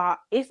funny, but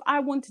if I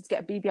wanted to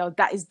get a BBL,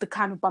 that is the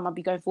kind of bum I'd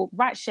be going for.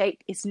 Right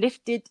shape, it's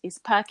lifted, it's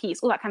perky,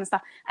 it's all that kind of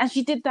stuff. And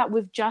she did that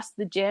with just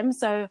the gym.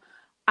 So,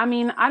 I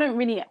mean, I don't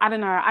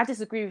know. I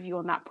disagree with you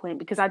on that point,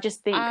 because I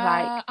just think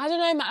I don't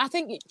know, man. I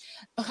think,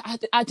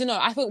 I don't know.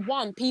 I think,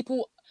 one,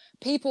 people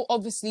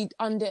obviously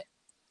underestimate,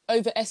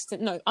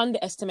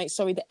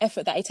 the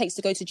effort that it takes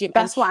to go to the gym.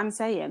 That's what I'm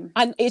saying.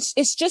 And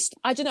it's just,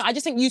 I don't know. I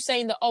just think you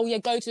saying that, oh yeah,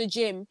 go to the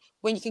gym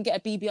when you can get a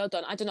BBL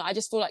done. I don't know. I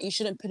just feel like you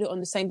shouldn't put it on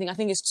the same thing. I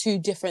think it's two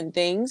different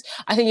things.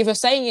 I think if you're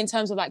saying in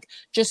terms of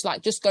just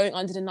going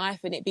under the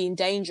knife and it being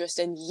dangerous,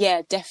 then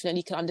yeah,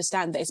 definitely can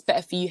understand that it's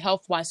better for you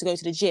health-wise to go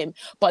to the gym.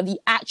 But the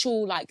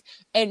actual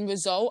end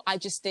result, I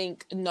just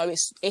think no,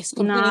 it's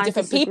completely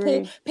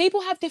different.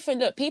 People have different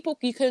look. People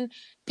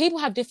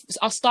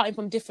are starting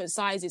from different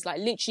sizes. Like,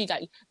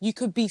 literally, you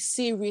could be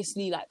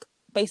seriously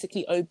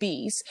basically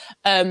obese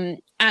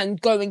and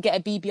go and get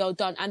a BBL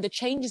done, and the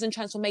changes and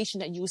transformation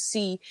that you will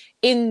see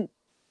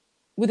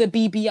with a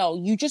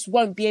BBL, you just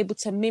won't be able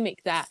to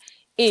mimic that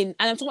and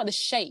I'm talking about the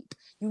shape.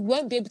 You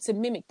won't be able to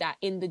mimic that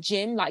in the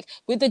gym. Like,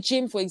 with the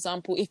gym, for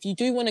example, if you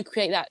do want to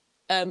create that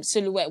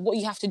silhouette, what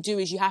you have to do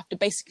is you have to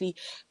basically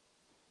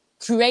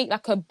create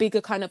a bigger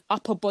kind of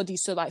upper body,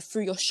 so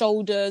through your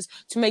shoulders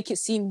to make it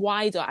seem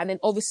wider, and then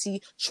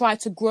obviously try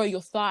to grow your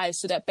thighs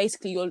so that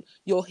basically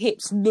your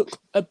hips look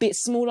a bit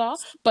smaller.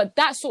 But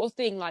that sort of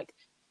thing,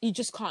 you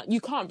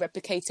can't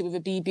replicate it with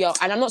a BBL.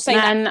 And I'm not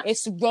saying that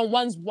it's wrong,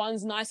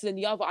 one's nicer than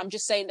the other. I'm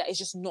just saying that it's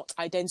just not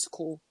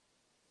identical.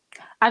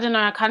 I don't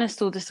know, I kind of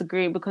still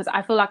disagree, because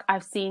I feel like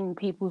I've seen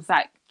people's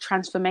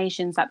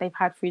transformations that they've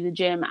had through the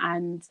gym,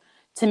 and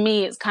to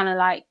me it's kind of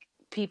like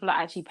people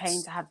are actually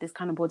paying to have this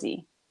kind of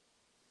body.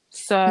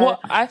 So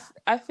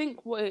I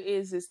think what it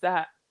is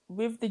that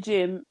with the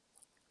gym,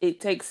 it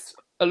takes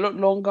a lot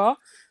longer.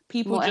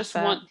 People just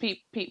want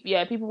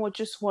people will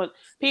just want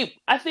people.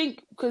 I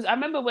think, because I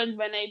remember when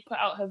Renee put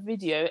out her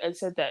video and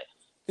said that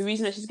the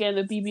reason that she's getting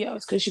the BBL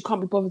is because she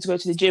can't be bothered to go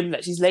to the gym,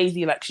 that she's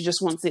lazy, she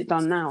just wants it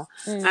done now.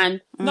 And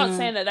not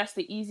saying that that's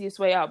the easiest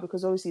way out,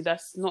 because obviously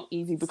that's not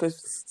easy,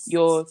 because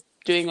you're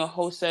doing a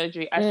whole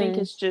surgery. I think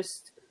it's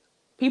just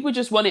people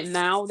just want it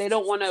now. They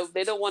don't want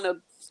to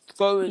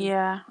go and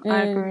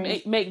I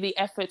agree. Make the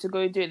effort to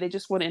go do it. They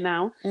just want it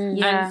now.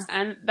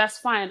 And that's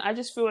fine. I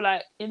just feel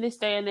like in this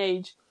day and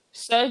age,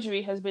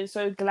 surgery has been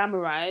so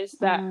glamorized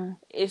that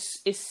it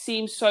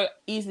seems so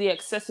easily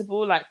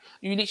accessible.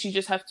 You literally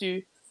just have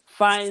to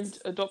find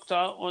a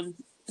doctor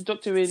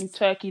in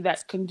Turkey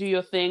that can do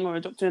your thing, or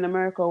a doctor in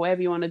America, or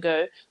wherever you want to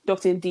go,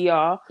 doctor in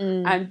DR,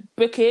 and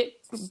book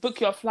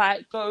your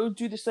flight, go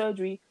do the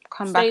surgery,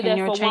 come back and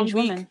you're a changed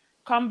woman.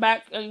 Come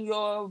back and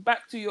you're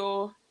back to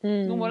your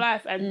normal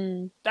life,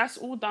 and that's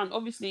all done.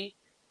 Obviously,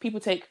 people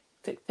takes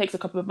a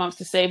couple of months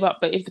to save up,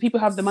 but if the people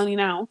have the money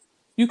now,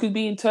 you could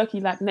be in Turkey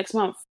next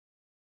month.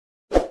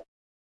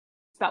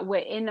 That we're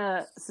in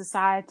a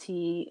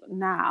society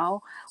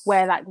now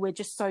where we're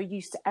just so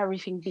used to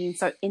everything being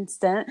so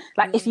instant.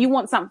 If you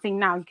want something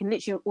now, you can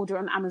literally order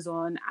on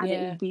Amazon and it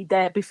will be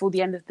there before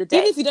the end of the day.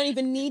 Even if you don't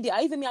even need it,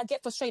 I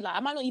get frustrated. I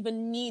might not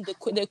even need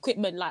the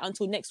equipment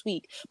until next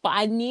week, but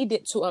I need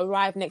it to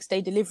arrive next day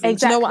delivery.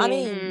 Exactly. Do you know what I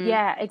mean?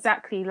 Yeah,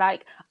 exactly.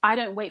 I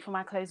don't wait for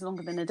my clothes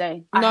longer than a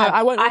day.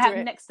 I won't order I have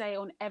it. Next day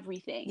on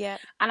everything. Yeah.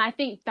 And I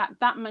think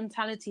that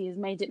mentality has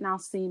made it now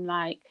seem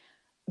like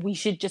we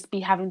should just be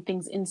having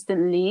things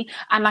instantly.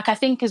 And I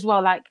think as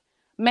well,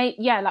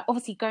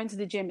 obviously going to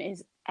the gym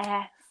is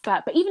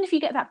effort, but even if you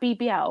get that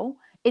BBL,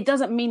 it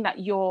doesn't mean that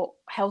you're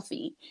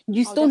healthy.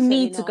 You still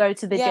need to go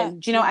to the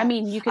gym. Do you know what I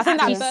mean? You can. I think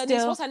that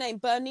Bernice, what's her name?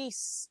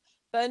 Bernice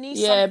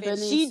something.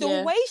 Bernice,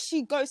 the way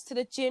she goes to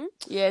the gym.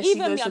 Yeah,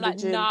 even me, I'm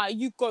like, nah,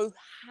 you go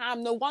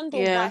ham. No wonder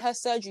why her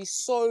surgery is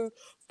so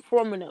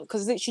prominent,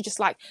 because literally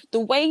just the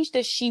way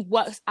that she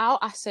works out,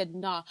 I said,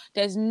 nah,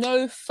 there's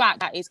no fat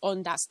that is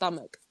on that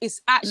stomach. It's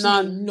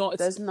actually not.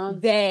 There's none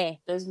there.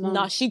 There's none.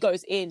 Nah, she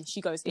goes in.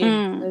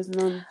 There's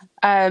none.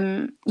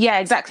 Yeah,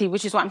 exactly,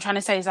 which is what I'm trying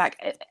to say is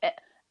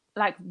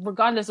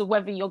regardless of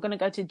whether you're going to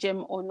go to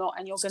gym or not,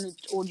 and you're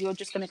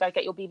just going to go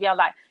get your BBL,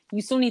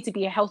 you still need to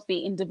be a healthy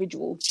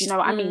individual. Do you know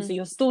what I mean? So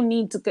you're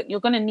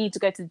going to need to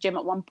go to the gym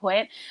at one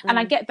point. And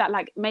I get that,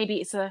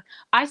 maybe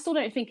I still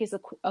don't think it's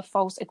a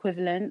false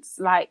equivalence,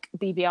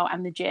 BBL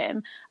and the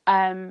gym.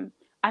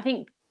 I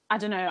think, I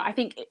don't know. I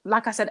think,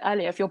 like I said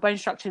earlier, if your bone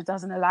structure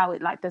doesn't allow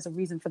it, there's a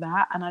reason for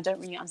that. And I don't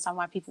really understand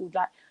why people would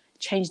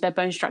change their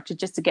bone structure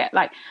just to get,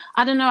 like,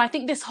 I don't know. I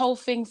think this whole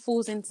thing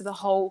falls into the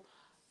whole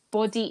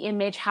body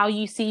image, how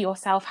you see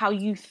yourself, how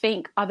you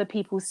think other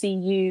people see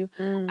you,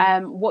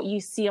 what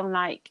you see on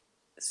like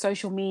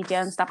social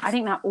media and stuff. I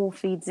think that all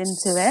feeds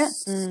into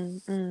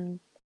it.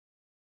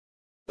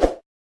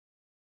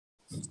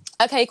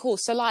 Okay, cool.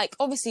 So like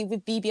obviously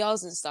with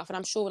BBLs and stuff, and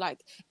I'm sure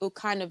like it'll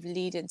kind of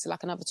lead into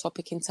like another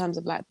topic in terms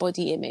of like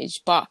body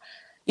image, but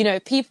you know,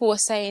 people are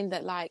saying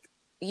that like,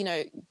 you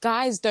know,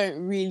 guys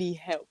don't really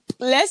help.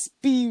 Let's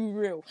be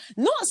real.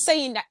 Not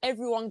saying that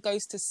everyone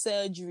goes to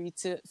surgery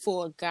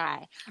for a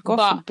guy,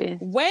 but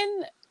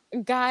when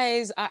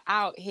guys are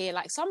out here,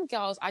 like some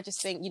girls, I just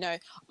think, you know,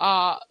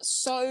 are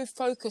so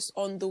focused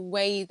on the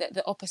way that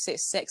the opposite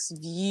sex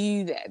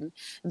view them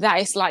that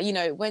it's like, you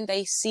know, when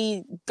they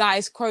see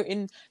guys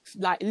quoting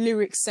like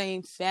lyrics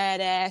saying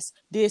fat ass,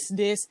 this,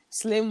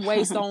 slim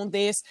waist on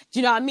this, do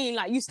you know what I mean?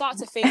 Like you start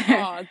to think,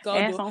 oh god,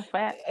 ass on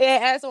fat.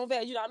 Yeah, ass on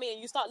fat, you know what I mean?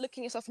 And you start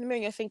looking yourself in the mirror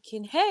and you're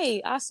thinking,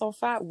 hey, ass on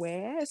fat,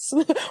 where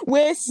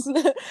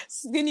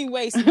skinny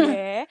waist,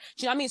 where?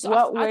 Do you know what I mean? So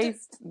what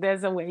waist?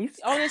 There's a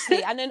waist.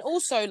 Honestly, and then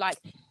also like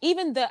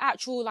even the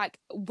actual like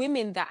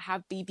women that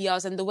have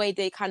BBLs and the way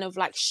they kind of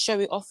like show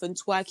it off and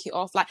twerk it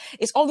off, like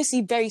it's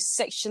obviously very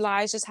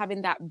sexualized, just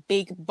having that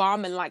big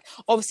bum, and like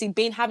obviously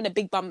having a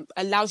big bum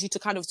allows you to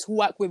kind of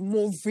twerk with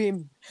more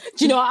vim.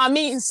 Do you know what I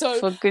mean? So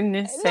for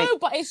goodness sake. No,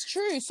 but it's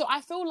true. So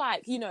I feel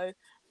like, you know,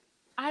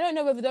 I don't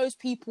know whether those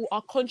people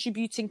are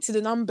contributing to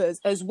the numbers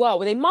as well.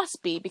 Well, they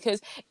must be,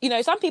 because, you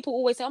know, some people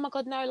always say, oh my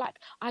God, no, like,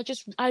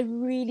 I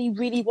really,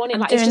 really want it.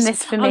 I'm like, doing it's just,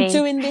 this for me. I'm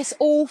doing this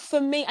all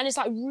for me. And it's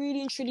like,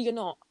 really and truly, you're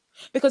not.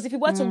 Because if you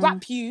were to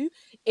wrap you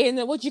in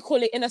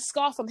in a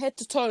scarf from head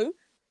to toe,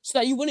 so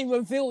that you wouldn't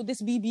reveal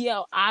this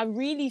BBL, I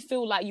really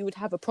feel like you would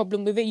have a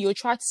problem with it. You would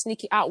try to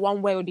sneak it out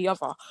one way or the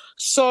other.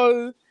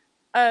 So,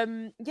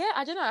 yeah,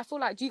 I don't know. I feel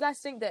like, do you guys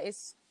think that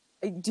is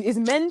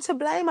men to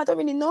blame? I don't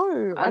really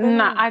know.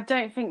 I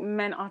don't think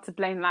men are to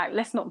blame. Like,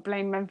 let's not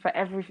blame men for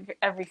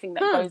everything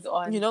that goes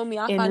on. You know me,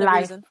 I in find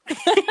life. a reason.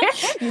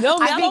 You know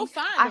me, I don't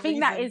find a I think reason.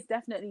 that is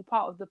definitely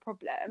part of the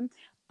problem,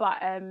 but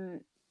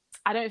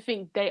I don't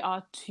think they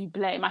are to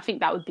blame. I think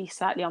that would be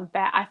slightly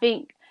unfair. I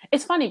think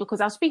it's funny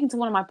because I was speaking to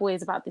one of my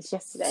boys about this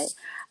yesterday,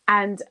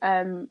 and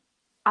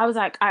I was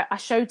like, I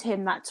showed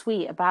him that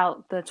tweet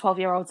about the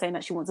 12-year-old saying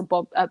that she wants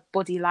a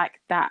body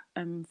like that,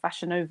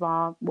 Fashion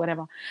Nova,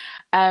 whatever.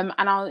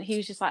 He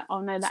was just like,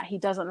 oh no, that he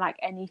doesn't like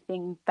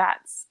anything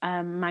that's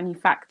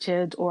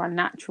manufactured or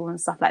unnatural and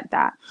stuff like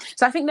that.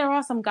 So I think there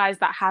are some guys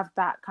that have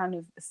that kind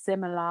of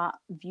similar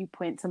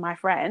viewpoint to my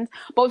friend.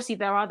 But obviously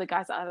there are the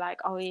guys that are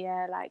like, oh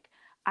yeah, like,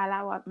 I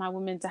allow my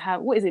women to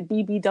have, what is it,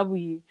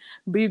 BBW,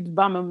 boobs,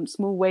 bum, and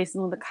small waist,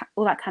 and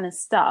all that kind of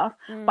stuff.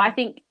 But I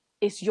think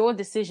it's your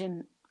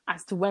decision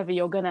as to whether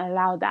you're going to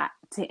allow that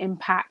to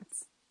impact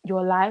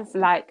your life.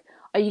 Like,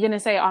 are you going to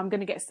say, oh, I'm going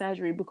to get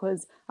surgery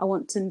because I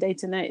want Tunde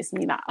to notice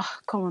me? Like, oh,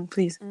 come on,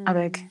 please, I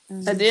beg.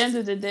 At the end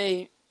of the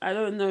day, I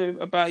don't know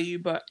about you,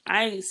 but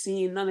I ain't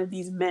seen none of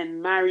these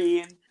men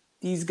marrying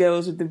these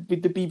girls with the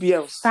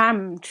BBLs.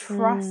 Fam,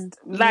 trust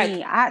me. Like,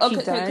 I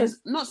actually don't. Because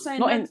not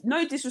saying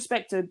no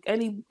disrespect to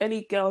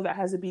any girl that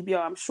has a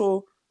BBL. I'm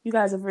sure you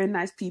guys are very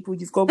nice people.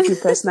 You've got good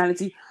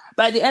personality.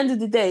 But at the end of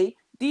the day,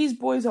 these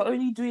boys are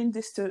only doing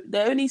this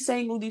they're only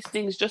saying all these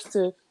things just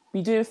to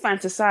be doing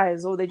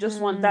fantasize, or they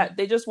just want that.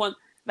 They just want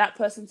that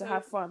person to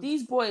have fun.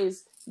 These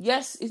boys,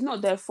 yes, it's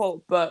not their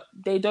fault, but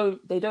they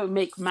don't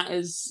make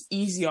matters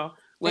easier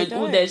when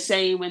all they're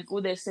saying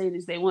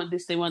is they want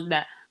this, they want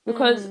that.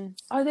 Because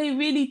are they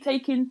really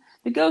taking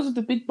the girls with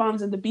the big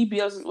bums and the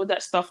BBLs and all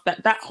that stuff,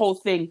 that whole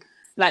thing?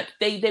 Like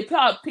they put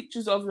out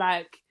pictures of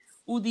like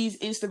all these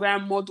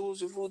Instagram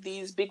models with all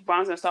these big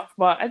bums and stuff,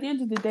 but at the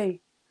end of the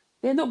day,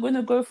 they're not going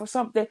to go for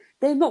something.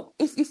 They're not.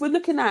 If we're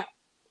looking at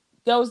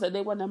girls that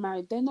they want to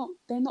marry, they're not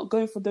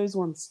going for those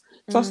ones.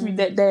 Trust me,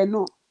 they're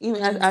not.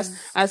 Even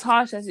as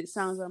harsh as it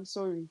sounds, I'm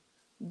sorry,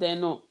 they're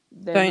not.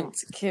 Don't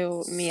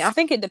kill me. I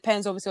think it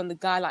depends obviously on the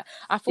guy. Like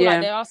I feel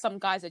like there are some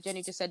guys that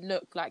Jenny just said,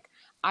 look, like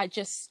but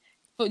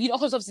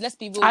because obviously let's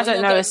be real. I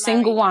don't know a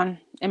single one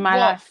in my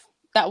life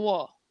that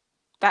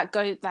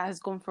has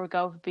gone for a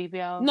girl with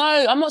BBL.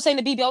 No, I'm not saying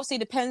the BBL. Obviously, it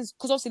depends,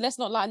 because obviously, let's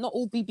not lie. Not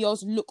all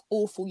BBLs look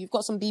awful. You've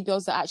got some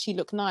BBLs that actually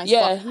look nice.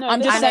 Yeah, but no,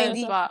 I'm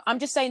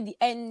just saying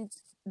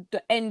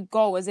the end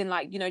goal, as in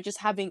like, you know, just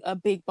having a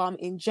big bum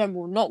in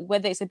general, not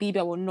whether it's a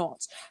BBL or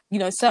not. You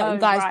know, certain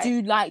guys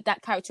do like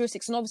that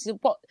characteristics, and obviously,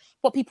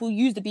 what people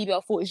use the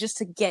BBL for is just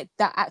to get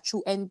that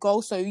actual end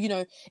goal. So, you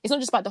know, it's not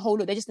just about the whole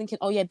look. They're just thinking,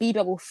 oh yeah,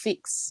 BBL will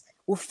fix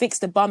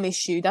the bum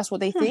issue. That's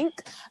what they think.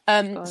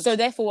 So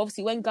therefore,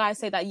 obviously, when guys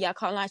say that, yeah, I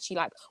can't lie to you,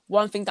 like,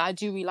 one thing that I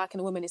do really like in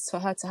a woman is for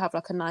her to have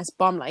like a nice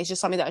bum. Like, it's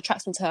just something that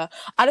attracts me to her.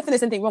 I don't think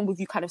there's anything wrong with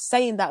you kind of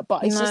saying that,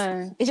 but it's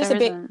just a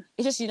bit,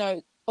 it's just, you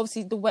know,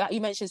 obviously the way that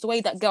you mentioned is the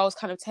way that girls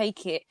kind of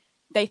take it.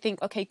 They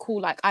think, okay,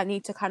 cool, like I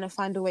need to kind of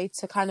find a way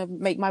to kind of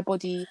make my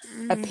body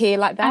appear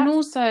like that. And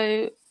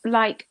also,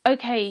 like,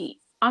 okay,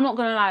 I'm not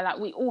gonna lie, like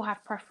we all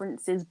have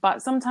preferences,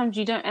 but sometimes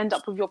you don't end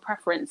up with your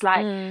preference.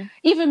 Like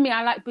even me,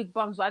 I like big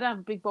bums, but I don't have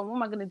a big bum. What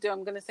am I gonna do?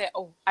 I'm gonna say,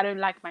 oh, I don't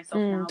like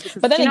myself now.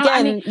 Because, but then again,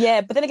 I mean?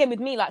 but then again with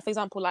me, like for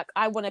example, like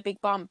I want a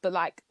big bum, but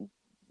like,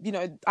 you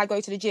know, I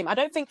go to the gym. I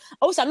don't think,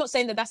 also I'm not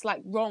saying that that's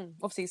like wrong.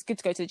 Obviously it's good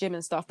to go to the gym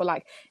and stuff, but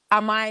like,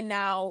 am I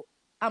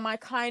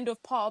kind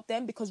of part of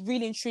them? Because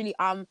really and truly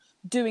I'm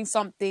doing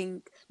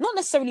something, not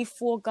necessarily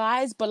for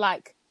guys, but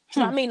like, do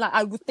you know what I mean? Like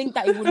I would think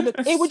that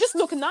it would just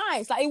look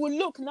nice. Like it would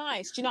look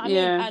nice. Do you know what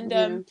I mean?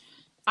 And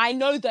I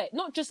know that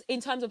not just in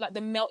terms of like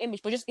the male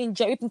image, but just in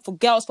general, even for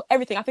girls, for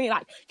everything. I think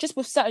like just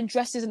with certain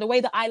dresses and the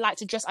way that I like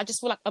to dress, I just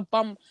feel like a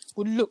bum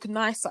would look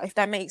nicer, if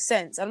that makes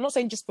sense. And I'm not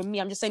saying just for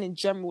me, I'm just saying in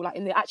general, like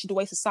in the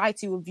way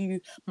society will view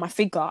my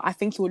figure, I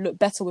think it would look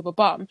better with a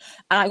bum.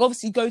 And I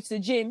obviously go to the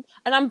gym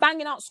and I'm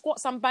banging out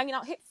squats, I'm banging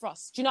out hip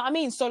thrusts. Do you know what I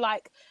mean? So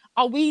like,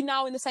 are we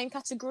now in the same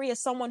category as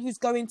someone who's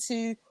going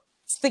to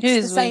fix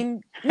the same,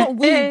 not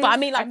we, but I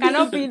mean like I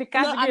cannot be in the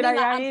category.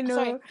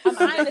 Sorry, am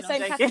I in the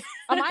same category?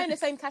 Am I in the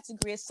same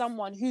category as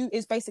someone who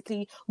is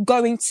basically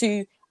going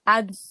to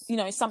add, you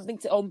know, something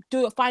to, or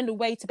find a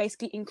way to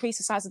basically increase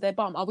the size of their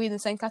bum? Are we in the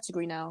same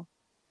category now?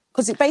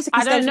 Because it basically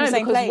I don't know, the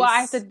same because place. what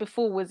I said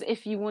before was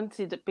if you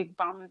wanted a big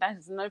bum,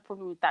 there's no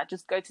problem with that.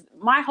 Just go to.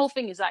 My whole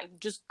thing is like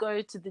just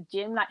go to the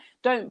gym. Like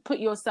don't put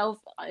yourself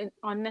in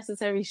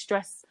unnecessary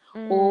stress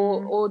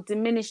or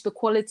diminish the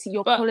quality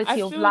of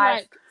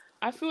life.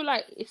 I feel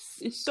like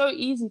it's so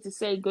easy to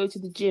say go to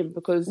the gym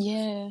because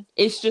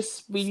it's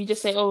just when you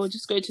just say, oh,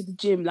 just go to the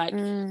gym. Like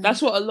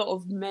that's what a lot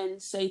of men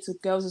say to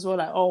girls as well.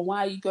 Like, oh, why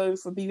are you going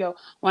for BBL?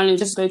 Why don't you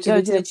just go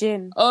to the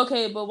gym?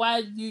 Okay, but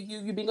why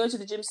you've been going to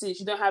the gym since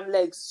you don't have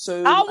legs?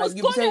 So I was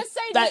gonna say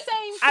the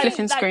same thing.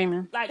 Flipping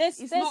screaming. Like there's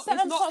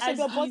certain parts of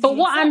your body. But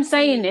what I'm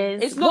saying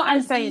is, it's not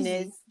as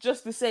easy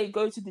just to say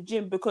go to the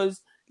gym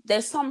because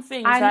there's some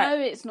things I that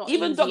know it's not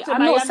even easy. Dr.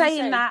 I'm Miami not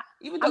saying said, that.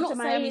 Even Dr.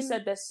 Miami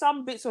said there's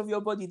some bits of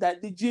your body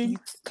that the gym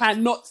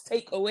cannot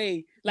take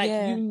away. Like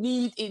it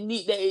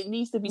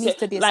needs to be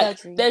a like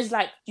surgery. There's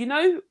like, you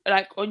know,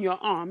 like on your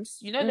arms,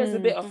 you know, there's a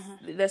bit of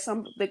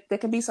there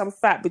can be some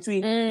fat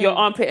between your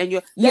armpit and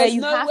your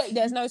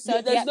there's no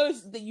surgery.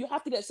 You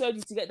have to get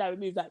surgery to get that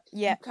removed. Like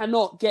you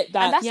cannot get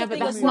that. And that's but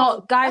that's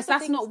not, guys.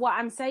 That's not what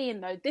I'm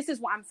saying though. This is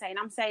what I'm saying.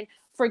 I'm saying,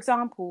 for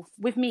example,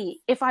 with me,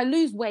 if I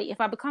lose weight,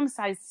 if I become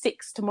size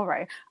 6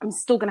 tomorrow, I'm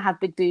still gonna have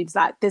big boobs.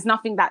 Like there's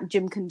nothing that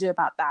gym can do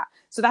about that.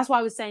 So that's why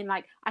I was saying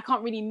like I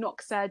can't really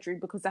knock surgery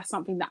because that's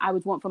something that I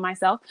would want for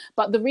myself.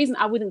 But the reason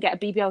I wouldn't get a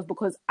BBL is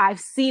because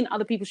I've seen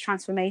other people's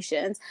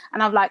transformations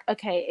and I'm like,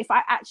 okay, if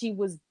I actually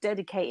was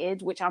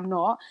dedicated, which I'm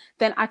not,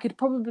 then I could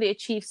probably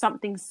achieve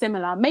something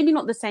similar. Maybe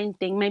not the same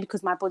thing, maybe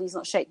because my body's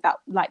not shaped that,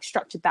 like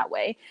structured that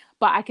way,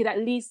 but I could at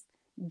least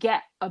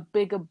get a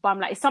bigger bum.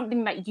 Like it's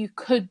something that you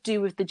could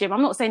do with the gym.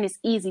 I'm not saying it's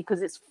easy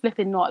because it's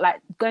flipping not.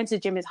 Like going to the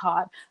gym is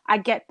hard. I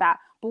get that.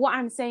 But what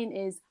I'm saying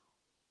is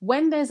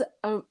when there's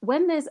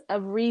a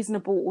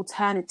reasonable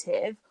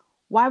alternative,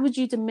 why would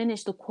you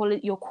diminish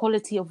your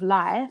quality of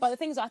life? But the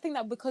thing is, I think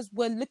that because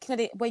we're looking at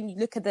it, when you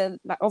look at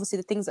obviously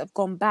the things that have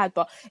gone bad,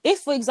 but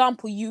if, for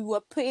example, you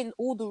were putting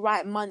all the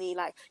right money,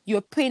 like you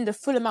were putting the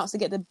full amounts to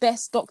get the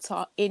best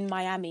doctor in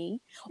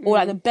Miami or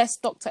like the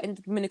best doctor in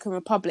the Dominican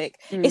Republic,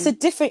 it's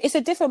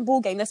a different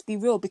ball game. Let's be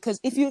real, because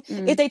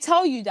if they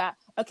tell you that,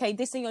 okay,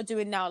 this thing you're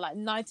doing now, like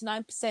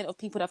 99% of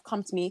people that have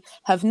come to me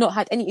have not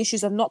had any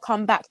issues, have not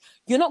come back,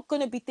 you're not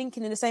going to be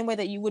thinking in the same way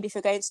that you would if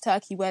you're going to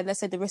Turkey, where let's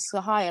say the risks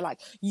are higher. Like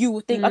you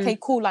would think, okay,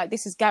 cool, like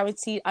this is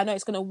guaranteed, I know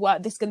it's going to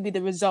work, this is going to be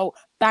the result,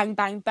 bang,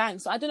 bang, bang.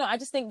 So I don't know, I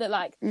just think that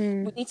like we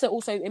need to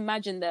also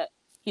imagine that,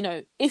 you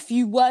know, if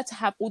you were to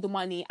have all the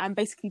money and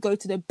basically go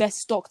to the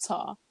best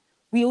doctor,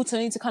 we also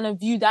need to kind of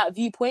view that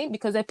viewpoint,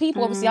 because there are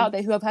people obviously out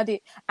there who have had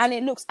it and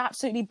it looks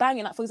absolutely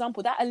banging. Like for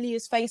example, that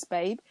Aaliyah's face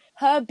babe,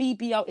 her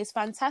BBL is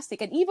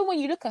fantastic, and even when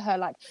you look at her,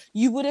 like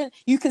you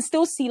can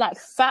still see like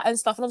fat and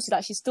stuff, and obviously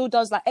like she still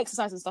does like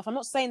exercise and stuff. I'm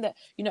not saying that,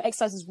 you know,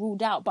 exercise is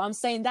ruled out, but I'm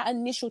saying that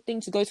initial thing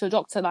to go to a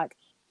doctor, like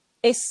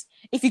it's,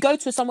 if you go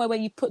to somewhere where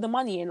you put the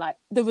money in, like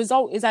the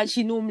result is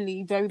actually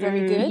normally very,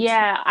 very good.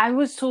 Yeah, I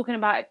was talking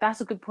about it. That's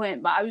a good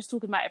point, but I was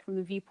talking about it from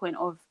the viewpoint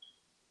of,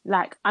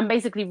 like, I'm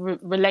basically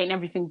relating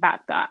everything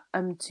back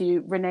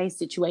to Renee's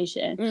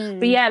situation.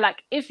 But yeah,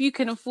 like if you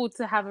can afford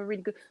to have a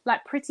really good,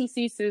 like Pretty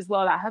Susu as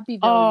well, like her BBL,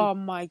 oh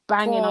my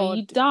banging, God, are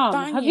you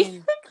dumb?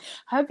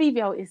 Her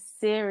BBL is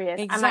serious.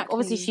 Exactly. And like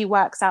obviously she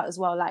works out as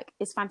well, like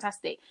it's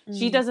fantastic.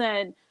 She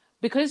doesn't,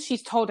 because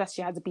she's told us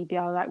she has a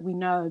BBL, like we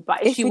know,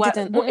 but if she weren't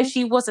to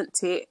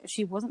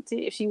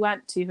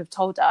have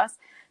told us,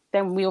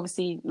 then we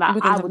obviously,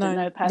 like I wouldn't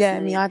know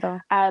personally. Yeah,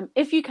 me either.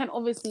 If you can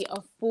obviously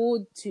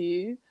afford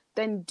to,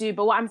 then do.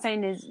 But what I'm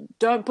saying is,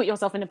 don't put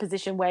yourself in a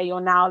position where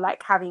you're now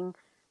like having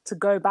to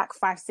go back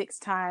 5-6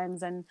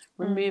 times and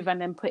remove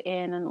and then put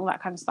in and all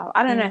that kind of stuff.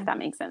 I don't know if that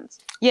makes sense.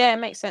 Yeah, it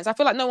makes sense. I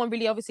feel like no one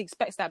really obviously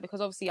expects that,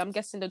 because obviously I'm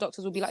guessing the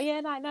doctors will be like,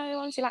 yeah, like, no,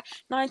 honestly, like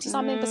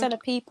 90-something% of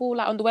people,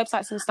 like on the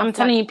websites and stuff. I'm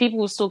telling you, people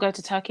will still go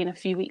to Turkey in a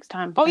few weeks'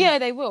 time. Oh yeah,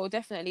 they will,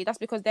 definitely. That's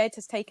because they're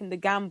just taking the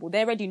gamble. They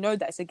already know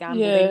that it's a gamble.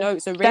 Yeah. They know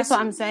it's a risk. That's what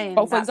I'm saying.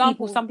 But for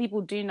example, some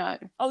people do know.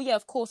 Oh yeah,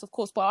 of course. But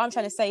what I'm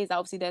trying to say is that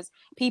obviously there's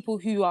people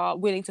who are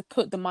willing to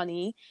put the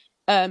money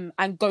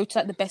and go to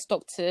like the best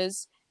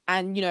doctors,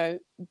 and you know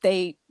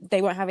they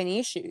won't have any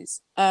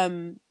issues.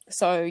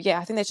 So yeah,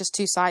 I think there's just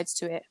two sides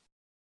to it.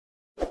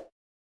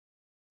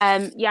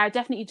 Yeah, I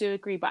definitely do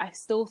agree, but I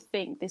still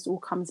think this all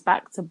comes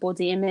back to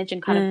body image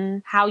and kind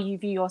of how you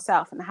view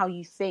yourself and how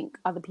you think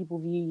other people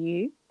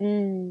view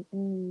you.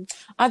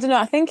 I don't know.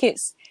 I think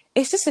it's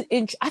just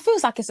I feel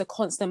like it's a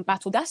constant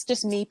battle. That's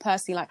just me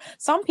personally. Like,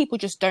 some people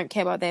just don't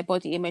care about their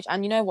body image,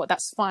 and you know what?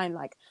 That's fine.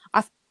 Like,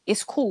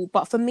 it's cool.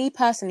 But for me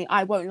personally,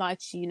 I won't lie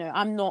to you. You know,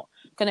 I'm not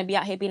gonna be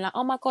out here being like,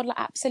 oh my god, like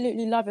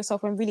absolutely love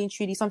yourself. And really and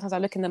truly, sometimes I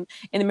look in the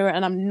mirror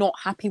and I'm not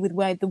happy with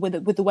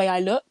the way I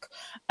look.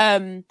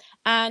 And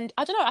I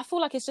don't know. I feel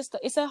like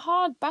it's a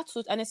hard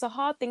battle, and it's a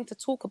hard thing to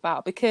talk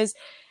about, because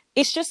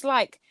it's just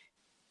like,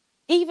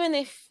 even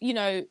if, you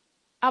know,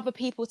 other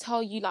people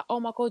tell you like, oh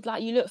my god,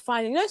 like you look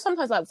fine. You know,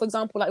 sometimes, like, for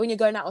example, like when you're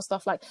going out or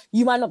stuff, like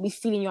you might not be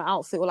feeling your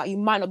outfit, or like you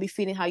might not be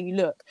feeling how you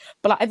look,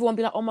 but like everyone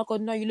be like, oh my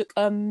god, no, you look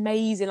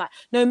amazing. Like,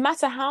 no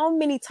matter how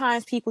many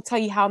times people tell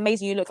you how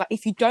amazing you look, like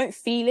if you don't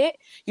feel it,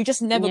 you're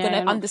just never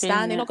gonna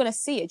understand. You're not gonna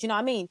see it. Do you know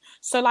what I mean?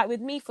 So like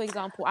with me, for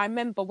example, I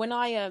remember when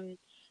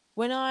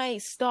I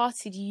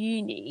started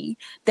uni,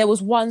 there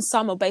was one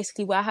summer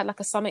basically where I had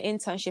like a summer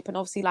internship, and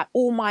obviously like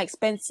all my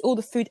expense, all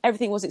the food,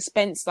 everything was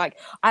expense. Like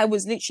I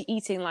was literally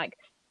eating like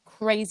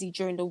crazy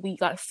during the week,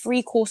 like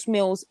 3-course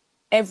meals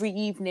every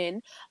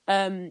evening.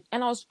 And I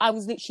was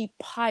literally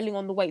piling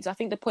on the weight. I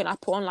think the point I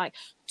put on like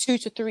 2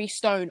 to 3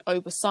 stone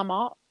over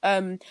summer.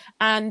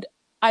 And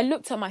I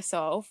looked at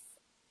myself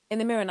in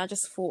the mirror and I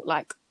just thought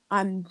like,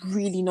 I'm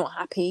really not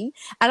happy.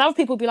 And other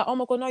people would be like, oh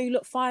my god, no, you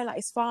look fine, like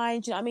it's fine.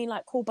 Do you know what I mean?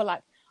 Like, cool, but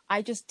like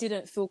I just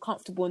didn't feel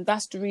comfortable, and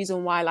that's the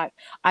reason why like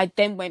I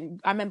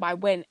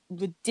went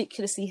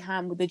ridiculously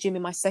ham with the gym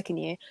in my second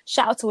year.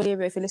 Shout out to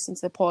Olivia if you listen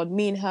to the pod.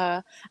 Me and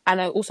her,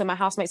 and also my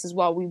housemates as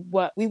well, we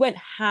went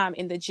ham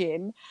in the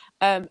gym,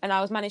 and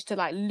I was managed to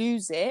like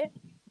lose it,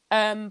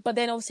 but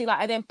then obviously like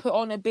I then put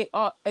on a bit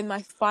in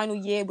my final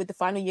year with the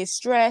final year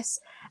stress,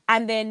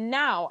 and then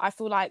now I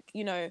feel like,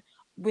 you know,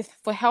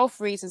 for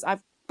health reasons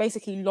I've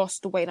basically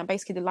lost the weight, and I'm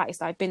basically the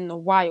lightest I've been in a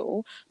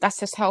while. That's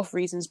just health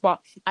reasons, but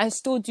I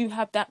still do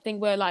have that thing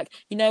where like,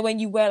 you know, when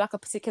you wear like a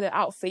particular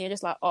outfit, you're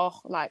just like, oh,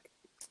 like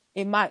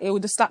it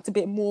would have slapped a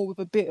bit more with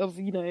a bit of,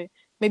 you know,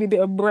 maybe a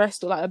bit of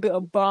breast or like a bit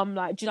of bum,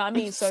 like, do you know what I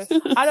mean? So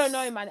I don't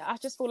know, man. I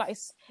just feel like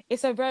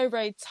it's a very,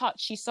 very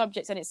touchy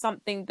subject, and it's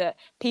something that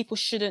people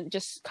shouldn't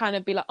just kind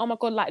of be like, oh my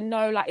god, like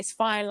no, like it's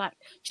fine, like,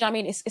 do you know what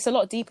I mean? It's a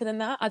lot deeper than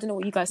that. I don't know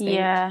what you guys think.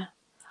 Yeah,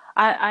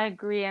 I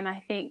agree, and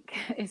I think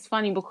it's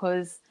funny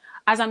because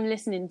as I'm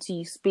listening to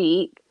you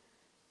speak,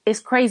 it's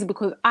crazy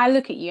because I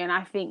look at you and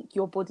I think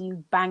your body's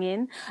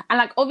banging. And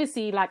like,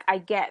 obviously, like I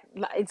get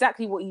like,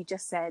 exactly what you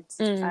just said.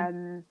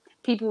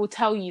 People will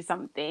tell you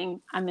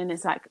something, and then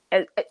it's like,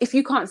 if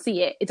you can't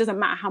see it, it doesn't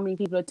matter how many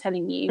people are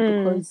telling you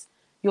because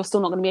you're still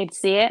not going to be able to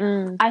see it.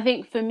 I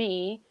think for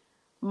me,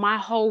 my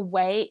whole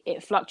weight,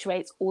 it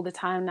fluctuates all the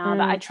time now,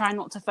 that I try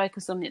not to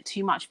focus on it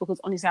too much,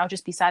 because honestly, I'll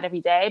just be sad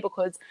every day.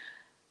 Because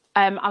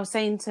I was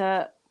saying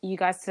to you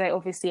guys today,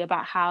 obviously,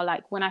 about how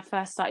like when I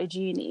first started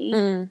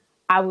uni,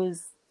 I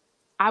was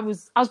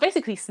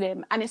basically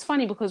slim. And it's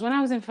funny because when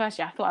I was in first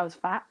year, I thought I was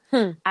fat.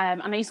 And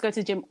I used to go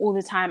to the gym all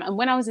the time. And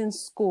when I was in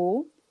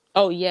school,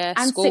 and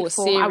school was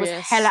serious. I was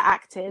hella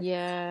active.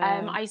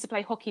 Yeah. I used to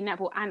play hockey,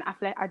 netball, and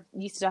I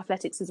used to do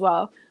athletics as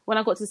well. When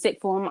I got to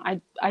sixth form,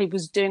 I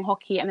was doing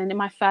hockey, and then in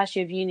my first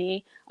year of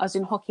uni, I was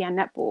doing hockey and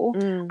netball.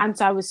 And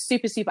so I was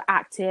super, super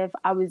active.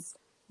 I was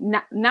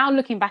now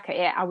looking back at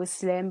it, I was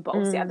slim, but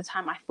obviously at the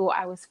time I thought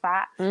I was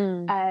fat.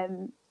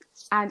 And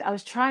I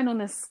was trying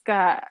on a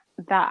skirt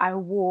that I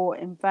wore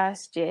in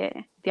first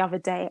year the other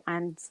day,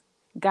 and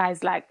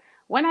guys, like,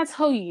 when I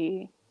tell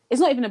you,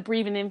 it's not even a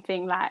breathing in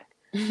thing, like,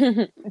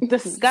 the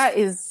skirt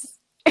is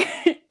a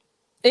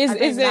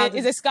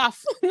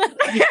scarf.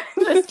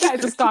 The skirt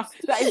is a scarf.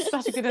 That is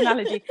such a good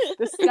analogy.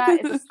 The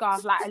skirt is a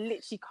scarf. Like, I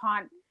literally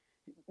can't.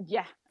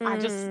 Yeah, I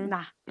just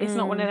it's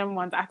not one of them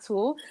ones at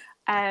all.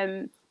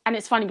 And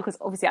it's funny because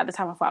obviously at the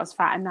time I thought I was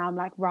fat, and now I'm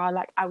like, rah,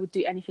 like I would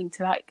do anything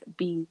to like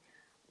be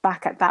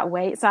back at that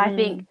weight. So I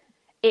think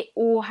it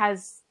all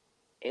has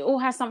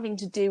something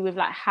to do with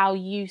like how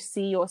you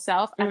see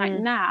yourself. And like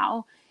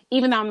now,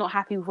 even though I'm not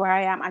happy with where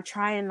I am, I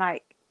try and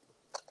like,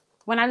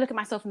 when I look at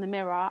myself in the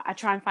mirror, I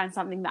try and find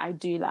something that I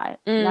do like.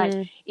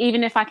 Like,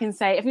 even if I can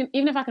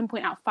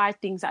point out 5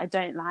 things that I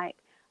don't like,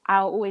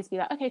 I'll always be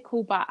like, okay,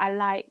 cool, but I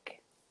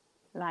like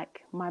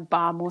my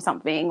bum or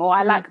something, or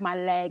I like my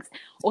legs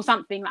or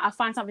something. Like, I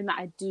find something that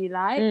I do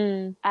like.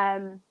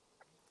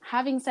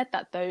 Having said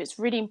that though, it's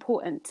really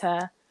important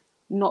to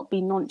not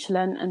be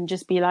nonchalant and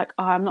just be like,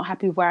 oh, I'm not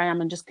happy with where I am,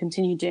 and just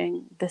continue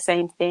doing the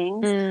same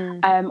things.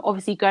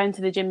 Obviously going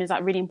to the gym is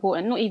like really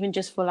important, not even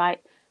just for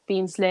like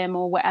being slim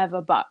or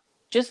whatever, but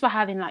just for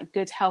having like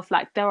good health.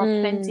 Like there are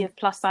plenty of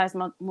plus size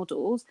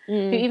models who,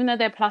 even though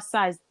they're plus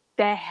size,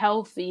 they're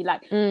healthy.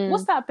 Like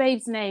what's that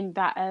babe's name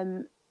that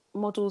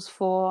models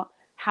for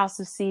House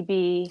of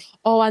CB?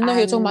 Oh, I know who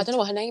you're talking about. I don't know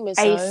what her name is.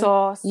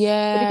 ASOS.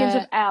 Yeah, it begins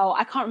with L.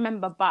 I can't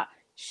remember, but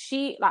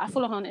she, like, I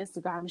follow her on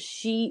Instagram.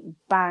 She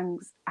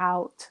bangs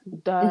out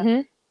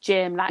the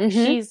gym. Like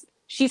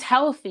she's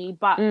healthy,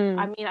 but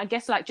I mean, I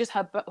guess like just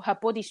her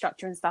body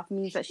structure and stuff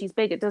means that she's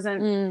big. It doesn't.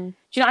 Do you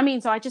know what I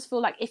mean? So I just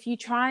feel like if you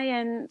try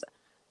and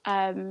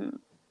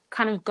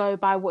kind of go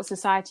by what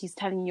society's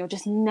telling you, you're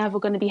just never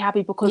going to be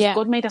happy, because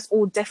God made us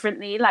all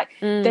differently. Like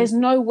there's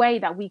no way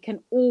that we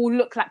can all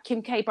look like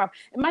Kim K, bro.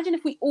 Imagine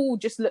if we all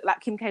just look like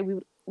Kim K.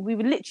 We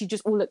would literally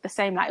just all look the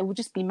same. Like it would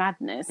just be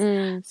madness.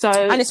 So,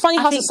 and it's funny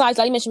how society,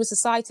 like you mentioned with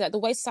society, like the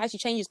way society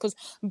changes. Because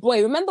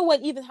boy, remember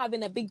when even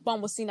having a big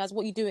bum was seen as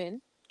what you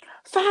doing?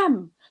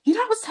 Fam, you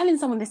know, I was telling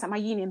someone this at my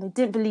uni and they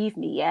didn't believe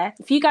me. Yeah,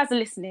 if you guys are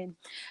listening,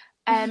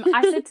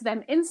 I said to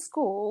them, in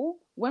school,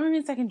 when we were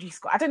in secondary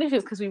school, I don't know if it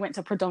was because we went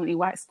to a predominantly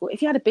white school,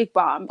 if you had a big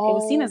bum, it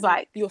was seen as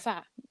like you're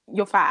fat.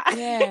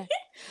 Yeah,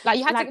 like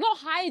you had to not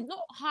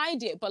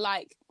hide it, but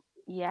like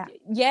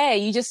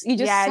you just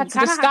had to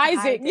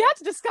disguise it. You had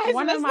to disguise it.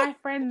 One of my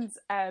friends,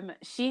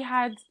 she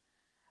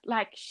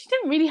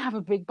didn't really have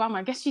a big bum.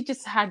 I guess she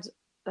just had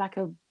like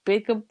a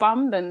bigger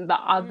bum than the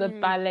other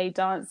ballet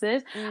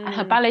dancers, and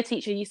her ballet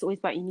teacher used to always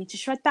be like, you need to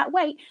shred that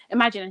weight.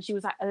 Imagine. And she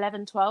was like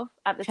 11, 12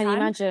 at the time. Can you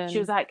imagine? She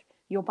was like,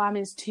 your bum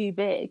is too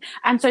big.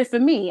 And so for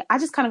me, I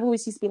just kind of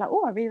always used to be like,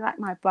 oh, I really like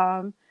my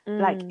bum,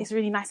 like it's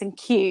really nice and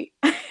cute.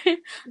 And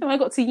when I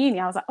got to uni,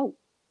 I was like, oh,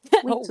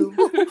 that's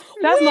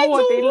not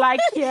what they like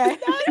here.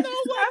 That's not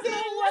what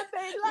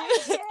they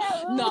like here.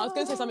 No, I was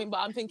gonna say something, but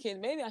I'm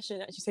thinking maybe I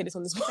shouldn't actually say this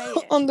on this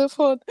on the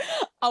pod.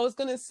 I was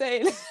gonna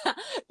say,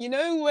 you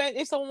know, when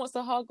if someone wants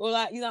to hug or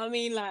like, you know what I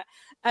mean, like,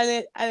 and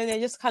then they're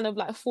just kind of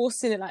like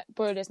forcing it, like,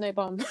 bro, there's no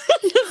bum. Do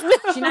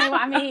you know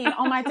what I mean?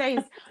 On my days,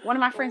 one of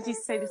my friends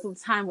used to say this all the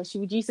time, where she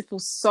would used to feel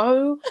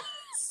so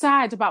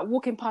sad about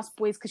walking past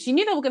boys because she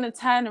knew they were going to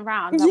turn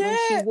around when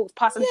she walked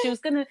past them.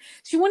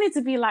 She wanted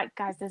to be like,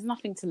 guys, there's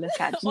nothing to look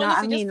at. Do you know what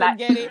I mean? Like,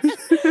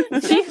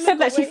 she said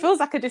that she feels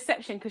like a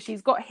deception because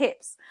she's got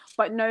hips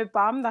but no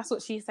bum. That's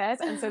what she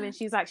says. And so then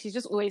she's like, she's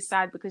just always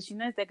sad because she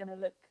knows they're going to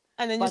look,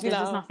 and then but just be there's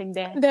like, just nothing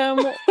there. Them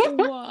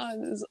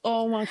ones.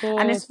 Oh my god.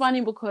 And it's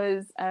funny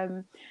because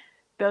there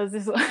was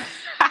this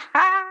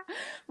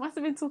must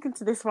have been talking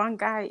to this one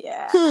guy,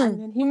 and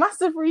then he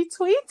must have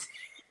retweeted.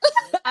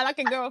 I like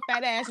a girl with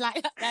fat ass.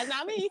 Like, that's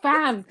not me.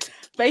 Fam.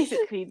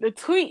 Basically, the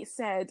tweet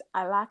said,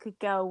 I like a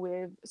girl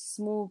with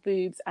small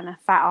boobs and a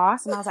fat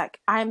ass. And I was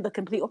like, I am the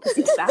complete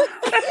opposite of that.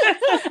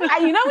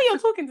 And you know when you're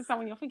talking to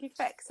someone, you're thinking,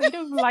 feck, so you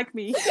don't even like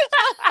me.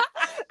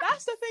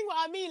 That's the thing, what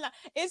I mean. Like,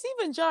 it's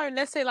even jarring,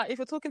 let's say, like, if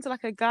you're talking to,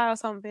 like, a guy or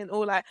something,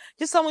 or, like,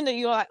 just someone that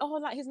you're like, oh,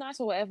 like, he's nice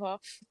or whatever.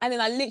 And then,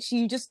 like,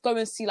 literally, you just go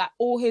and see, like,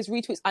 all his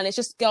retweets, and it's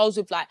just girls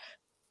with, like,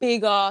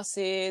 big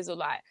asses, or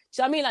like,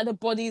 do you know what I mean? Like the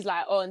body's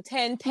like on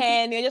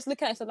 10-10. You're just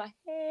looking at it, so like,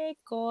 hey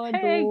God.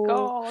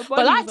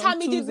 But like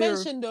Tammy did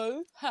mention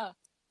though,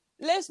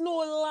 let's not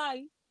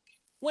lie.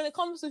 When it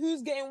comes to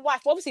who's getting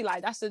whacked, obviously,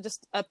 like that's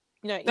just a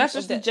that's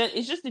just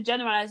it's just the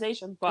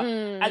generalization. But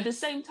at the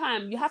same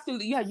time, you have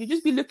to you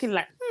just be looking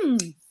like are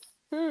these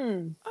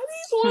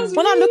ones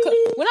when I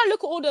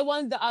look at all the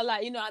ones that are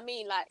like, you know what I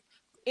mean, like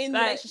in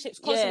relationships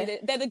constantly,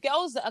 they're the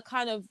girls that are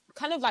kind of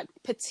like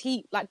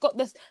petite, like got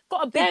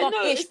a big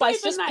bump-ish, but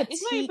it's just like, petite.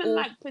 It's not even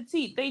like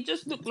petite. They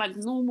just look like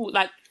normal,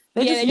 like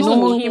they're just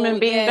normal human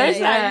beings.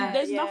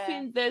 There's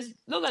nothing. There's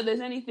not like there's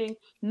anything.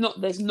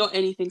 There's not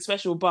anything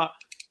special, but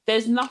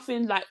there's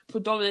nothing like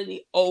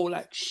predominantly. Oh,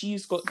 like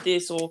she's got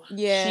this or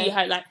she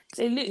had like.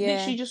 They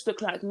literally just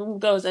look like normal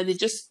girls, and it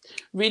just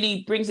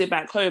really brings it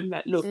back home.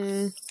 Like, look,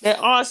 there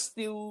are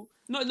still.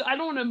 No, I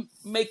don't want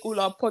to make all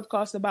our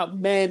podcasts about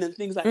men and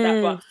things like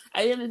that, but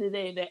at the end of the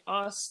day, there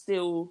are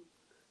still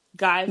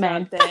guys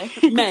out there,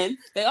 men.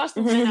 There are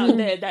still men out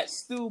there that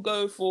still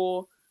go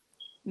for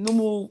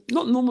normal,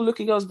 not normal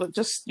looking girls, but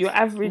just your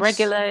average,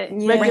 regular,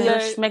 you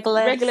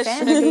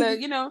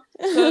know.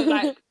 So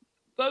like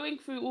going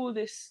through all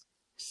this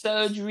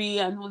surgery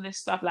and all this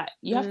stuff, like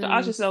you have to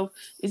ask yourself,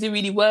 is it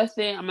really worth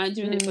it? Am I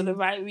doing it for the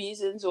right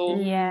reasons, or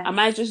am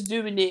I just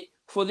doing it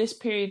for this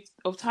period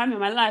of time in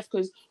my life?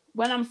 Because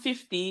when I'm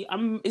 50,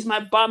 is my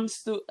bum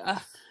still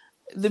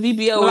the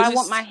BBL? I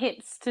want my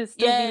hips to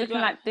still be looking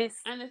like this.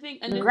 And the thing,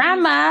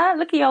 Grandma,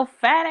 look at your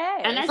fat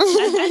ass. And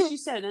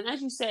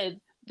as you said,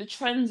 the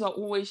trends are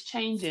always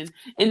changing.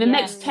 In the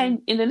next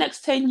 10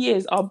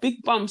 years, are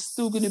big bums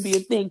still going to be a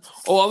thing,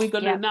 or are we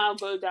going to now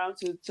go down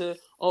to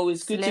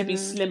it's good to be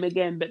slim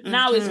again? But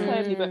now it's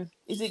curvy. But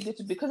is it good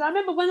to be? Because I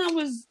remember when I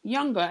was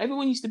younger,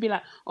 everyone used to be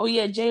like, "Oh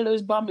yeah,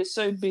 J-Lo's bum is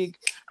so big."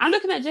 I'm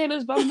looking at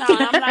J-Lo's bum now, and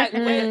I'm like,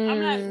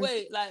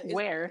 wait, like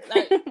where?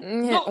 Like,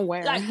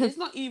 where? Like it's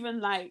not even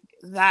like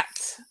that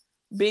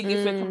big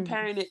if you're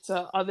comparing it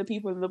to other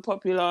people in the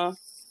popular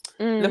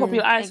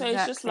eye. So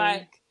it's just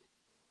like,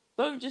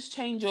 don't just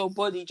change your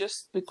body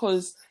just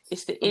because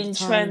it's the in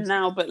trend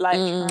now, but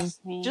like,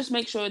 just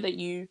make sure that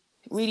you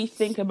really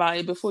think about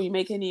it before you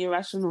make any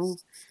irrational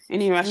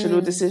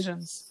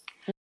decisions.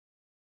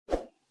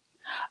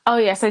 Oh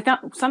yeah, so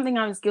something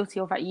I was guilty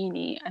of at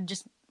uni, and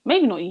just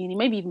maybe not uni,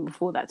 maybe even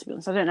before that, to be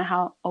honest. I don't know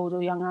how old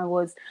or young I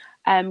was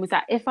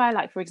that if I,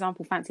 like, for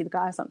example, fancied a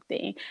guy or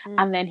something,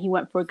 and then he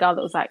went for a girl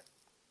that was like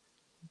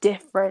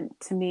different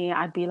to me,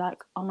 I'd be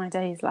like, oh my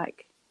days,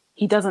 like,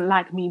 he doesn't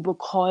like me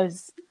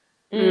because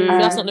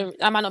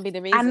that might not be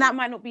the reason. And that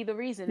might not be the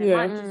reason. It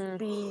might just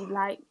be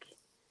like,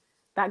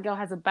 that girl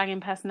has a banging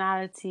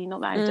personality.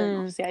 Not that I don't,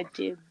 obviously I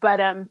do. But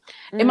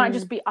it might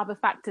just be other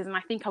factors. And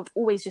I think I would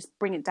always just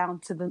bring it down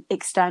to the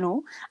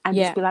external and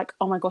just be like,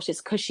 oh my gosh,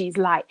 it's because she's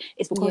light.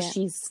 It's because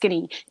she's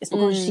skinny. It's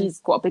because she's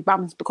got a big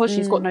bum. It's because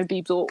she's got no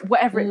boobs, or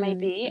whatever it may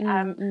be.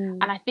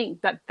 And I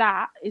think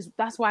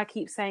that's why I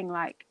keep saying,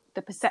 like,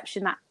 the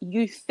perception that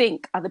you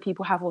think other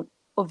people have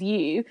of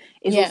you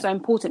is also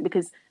important,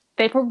 because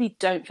they probably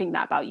don't think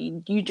that about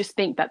you. You just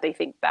think that they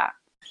think that.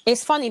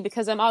 It's funny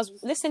because I was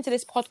listening to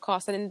this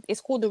podcast, and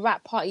it's called the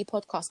Rap Party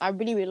Podcast. I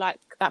really, really like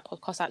that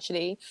podcast,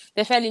 actually.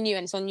 They're fairly new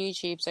and it's on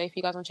YouTube, so if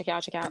you guys want to check it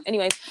out, check it out.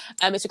 Anyways,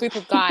 it's a group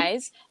of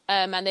guys,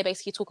 and they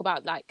basically talk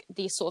about, like,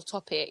 these sort of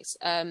topics.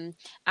 And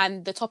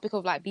the topic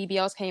of, like,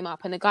 BBLs came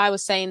up, and the guy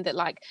was saying that,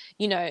 like,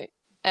 you know,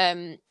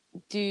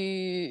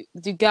 do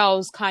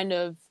girls kind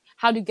of,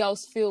 how do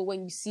girls feel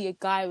when you see a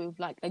guy with,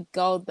 like, a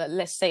girl that,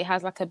 let's say,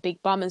 has, like, a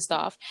big bum and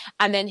stuff?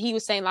 And then he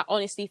was saying, like,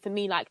 honestly, for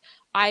me, like,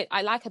 I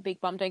like a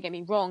big bum, don't get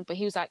me wrong, but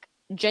he was like,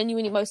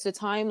 genuinely, most of the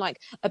time, like,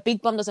 a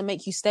big bum doesn't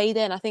make you stay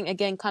there. And I think,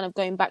 again, kind of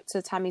going back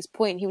to Tammy's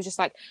point, he was just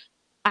like,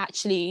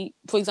 actually,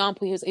 for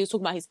example, he was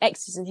talking about his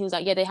exes, and he was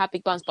like, yeah, they have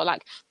big bums, but,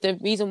 like, the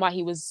reason why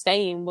he was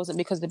staying wasn't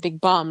because of the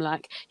big bum.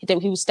 Like, he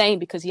was staying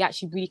because he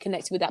actually really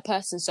connected with that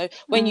person. So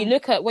when you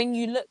look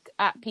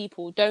at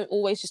people, don't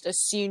always just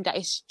assume that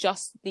it's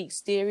just the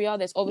exterior.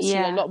 There's obviously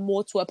a lot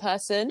more to a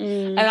person,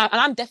 and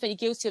I'm definitely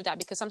guilty of that,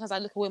 because sometimes I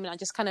look at women, I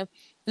just kind of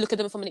look at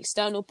them from an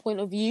external point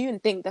of view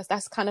and think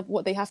that's kind of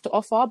what they have to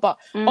offer, but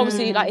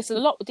obviously, like, it's a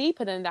lot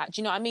deeper than that. Do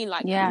you know what I mean?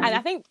 Like, and I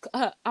think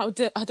I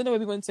don't know where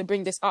we want to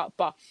bring this up,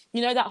 but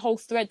you know, that whole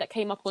thread that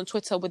came up on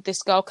Twitter with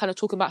this girl kind of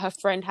talking about her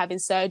friend having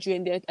surgery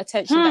and the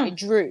attention that it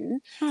drew.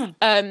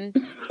 I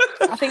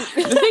think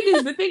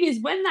the thing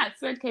is, when that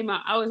thread came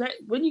out, I was like,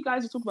 when you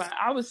guys were talking about it,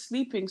 I was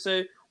sleeping.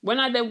 So when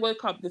I then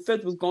woke up, the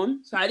thread was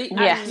gone. So I didn't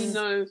actually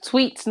know.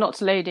 Tweets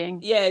not loading.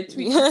 Yeah,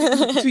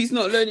 tweets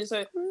not loading.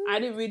 So I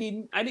didn't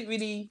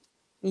really.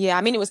 Yeah,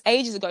 I mean, it was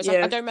ages ago, so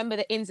I don't remember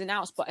the ins and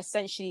outs, but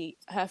essentially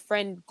her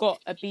friend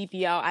got a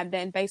BBL, and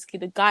then basically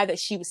the guy that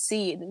she was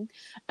seeing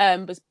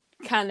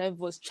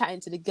was chatting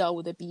to the girl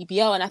with a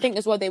BBL, and I think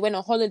as well they went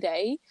on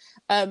holiday,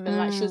 and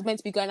like she was meant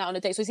to be going out on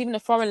a date, so it's even a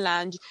foreign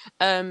land,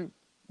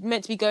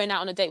 meant to be going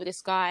out on a date with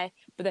this guy,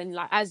 but then,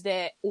 like, as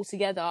they're all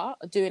together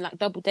doing, like,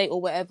 double date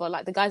or whatever,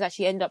 like, the guys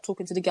actually end up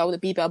talking to the girl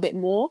with a BBL a bit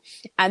more,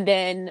 and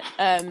then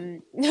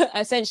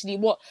essentially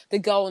what the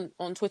girl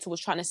on Twitter was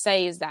trying to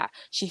say is that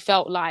she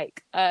felt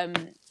like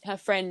her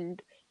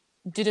friend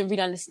didn't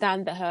really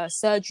understand that her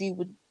surgery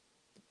would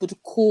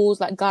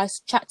cause, like, guys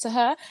to chat to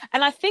her.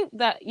 And I think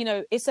that, you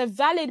know, it's a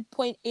valid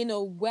point in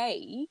a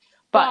way,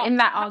 but in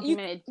that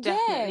argument, it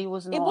definitely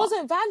was not. It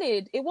wasn't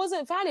valid.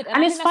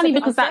 And it's funny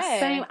because that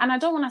same, and I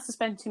don't want us to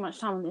spend too much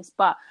time on this,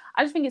 but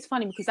I just think it's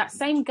funny because that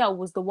same girl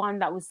was the one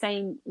that was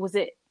saying, was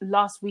it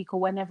last week or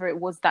whenever it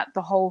was, that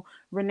the whole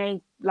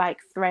Renee, like,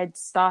 thread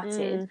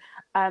started,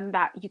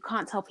 that you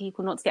can't tell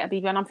people not to get a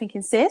BBL. And I'm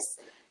thinking, sis,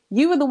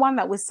 you were the one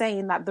that was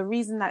saying that the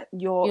reason that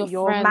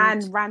your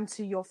man ran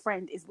to your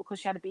friend is because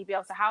she had a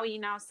BBL. So how are you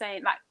now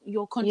saying, like,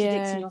 you're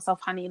contradicting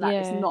yourself, honey? Like,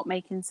 it's not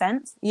making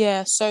sense.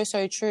 Yeah, so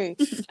true.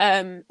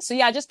 So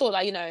yeah, I just thought,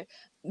 like, you know,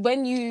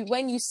 when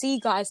you see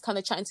guys kind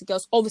of chatting to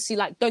girls, obviously,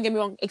 like, don't get me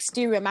wrong,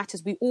 exterior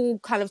matters. We all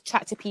kind of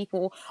chat to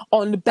people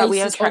on the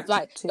basis of,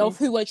 like, of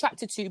who we're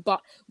attracted to.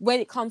 But when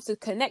it comes to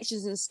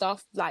connections and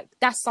stuff, like,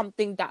 that's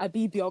something that a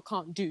BBL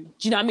can't do. Do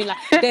you know what I mean? Like,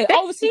 there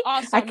obviously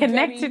are some I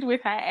connected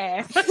with her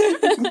ass.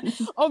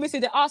 Obviously,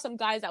 there are some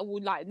guys that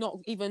would, like, not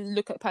even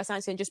look at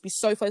personality and just be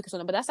so focused on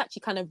it. But that's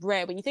actually kind of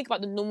rare. When you think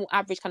about the normal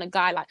average kind of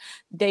guy, like,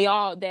 they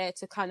are there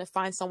to kind of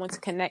find someone to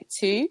connect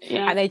to,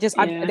 and they just,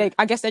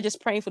 I guess they're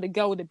just praying for the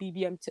girl with the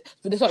BBM with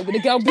the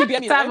girl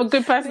BBM to have a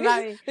good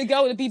personality. The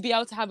girl with the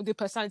BBL to have a good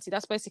personality.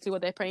 That's basically what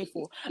they're praying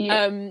for.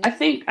 Yeah. I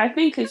think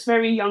it's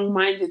very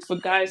young-minded for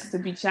guys to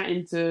be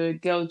chatting to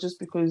girls just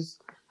because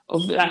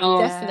of, like,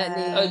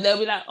 definitely. They'll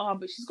be like, oh,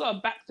 but she's got a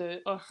back though.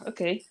 Oh,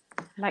 okay.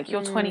 Like,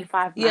 you're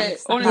 25. Yeah,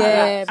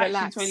 honestly,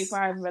 relax.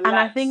 25. Relax. And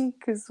I think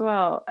as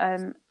well,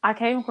 I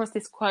came across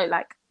this quote,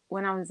 like,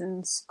 when I was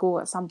in school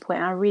at some point,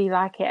 and I really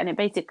like it. And it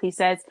basically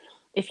says,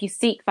 if you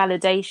seek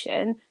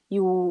validation,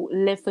 you will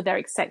live for their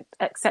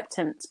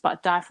acceptance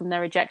but die from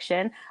their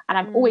rejection. And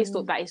I've always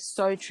thought that is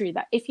so true,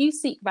 that if you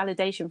seek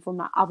validation from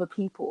like other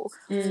people,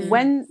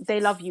 when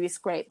they love you, it's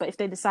great, but if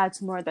they decide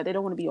tomorrow that they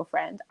don't want to be your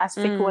friend, as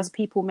fickle as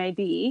people may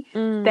be,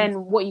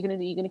 then what are you going to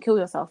do? You're going to kill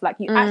yourself. Like,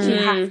 you actually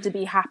have to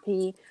be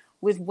happy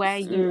with where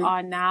you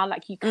are now.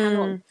 Like, you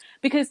cannot,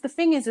 because the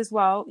thing is as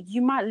well,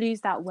 you might lose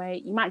that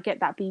weight, you might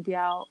get that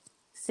BBL,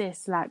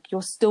 sis, like,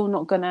 you're still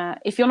not gonna,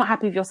 if you're not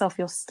happy with yourself,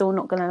 you're still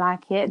not gonna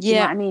like it. Do you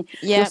know what I mean?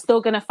 You're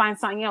still gonna find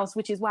something else,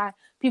 which is why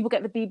people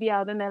get the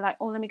BBL, then they're like,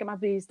 oh, let me get my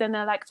boobs, then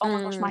they're like, oh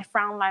my gosh, my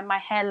frown line, my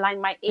hairline,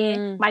 my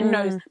ear, my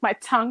nose, my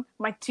tongue,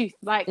 my tooth,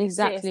 like,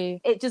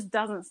 exactly, it just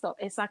doesn't stop.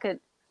 It's like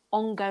an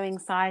ongoing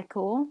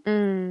cycle.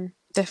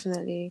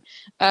 Definitely.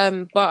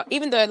 But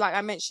even though, like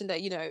I mentioned,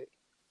 that, you know,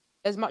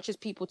 as much as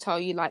people tell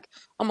you like,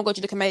 oh my god,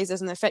 you look amazing,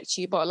 doesn't affect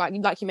you, but like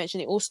you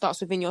mentioned, it all starts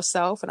within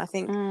yourself. And I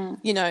think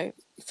you know,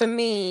 for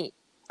me,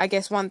 I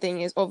guess one thing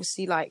is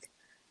obviously like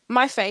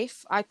my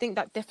faith. I think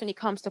that definitely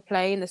comes to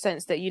play in the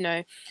sense that, you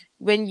know,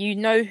 when you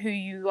know who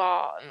you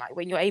are, and like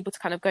when you're able to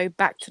kind of go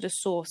back to the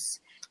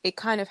source, it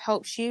kind of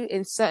helps you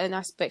in certain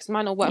aspects.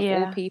 Might not work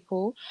for all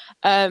people.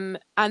 And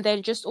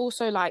then just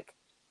also like,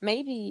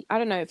 maybe, I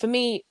don't know, for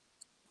me,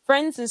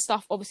 friends and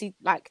stuff, obviously,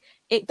 like,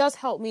 it does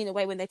help me in a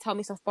way when they tell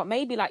me stuff, but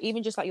maybe like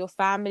even just like your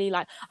family,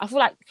 like, I feel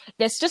like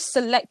there's just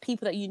select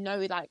people that, you know,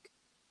 like,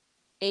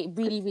 it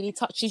really, really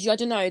touches you. I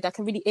don't know, that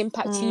can really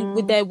impact you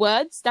with their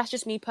words. That's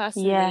just me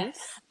personally.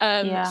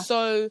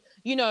 So,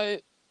 you know,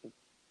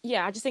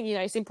 I just think, you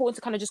know, it's important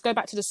to kind of just go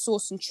back to the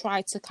source and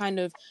try to kind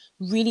of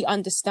really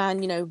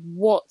understand, you know,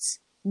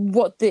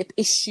 what the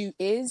issue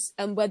is,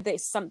 and whether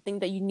it's something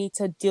that you need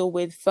to deal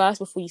with first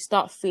before you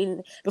start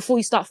fixing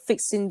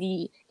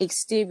the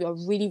exterior.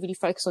 Really, really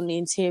focus on the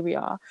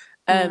interior,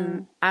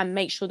 and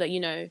make sure that, you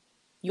know,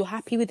 you're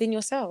happy within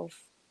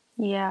yourself.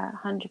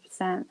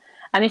 100%.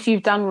 And if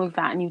you've done all of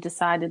that and you've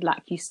decided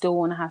like you still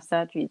want to have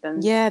surgery, then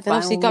then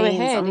obviously go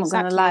ahead. I'm not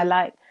gonna lie,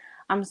 like,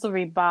 I'm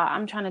sorry, but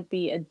I'm trying to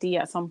be a D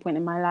at some point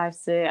in my life,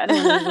 so I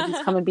don't want anybody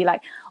to come and be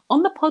like,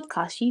 on the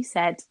podcast you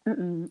said do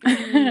you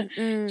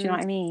know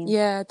what I mean?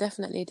 Yeah,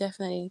 definitely.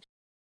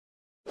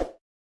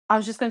 I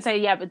was just going to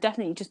say, but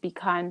definitely just be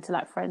kind to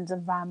like friends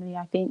and family.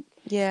 I think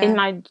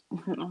I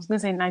was going to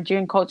say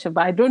Nigerian culture,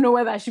 but I don't know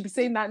whether I should be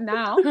saying that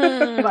now.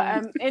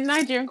 But in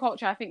Nigerian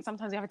culture, I think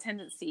sometimes we have a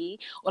tendency,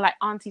 or like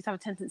aunties have a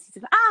tendency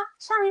to be like,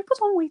 Shari,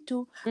 put on weight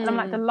too. And I'm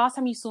like, the last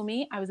time you saw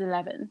me, I was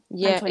 11.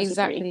 Yeah,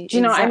 exactly. Do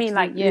you know what I mean?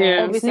 Like,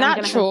 obviously I'm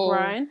going to have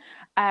grown.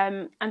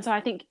 And so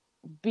I think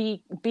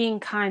being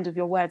kind with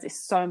your words is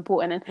so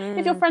important. And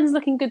if your friend's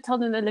looking good, tell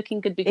them they're looking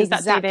good, because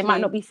that day they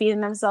might not be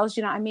feeling themselves. Do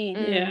you know what I mean?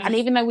 And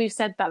even though we've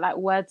said that like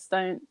words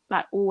don't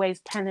like always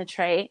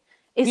penetrate,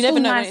 it's you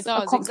never know nice, when it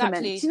does. A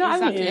compliment. Exactly. Do you know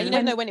what I mean? You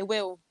never know when it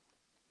will.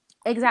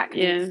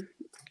 Exactly.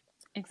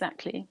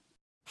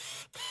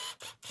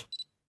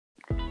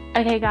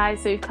 Okay,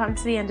 guys, so we've come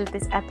to the end of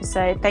this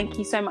episode. Thank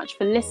you so much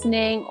for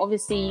listening.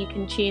 Obviously, you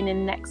can tune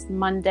in next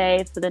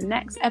Monday for the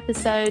next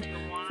episode.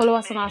 Follow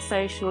us on our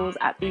socials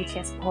at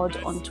BTS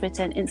Pod on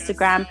Twitter and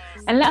Instagram,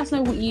 and let us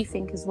know what you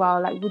think as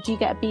well. Like, would you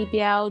get a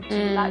BBL? Do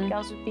you like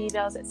girls with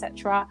BBLs,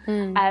 etc.?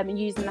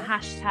 Using the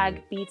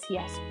hashtag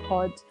BTS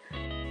Pod.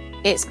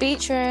 It's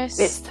Beatrice.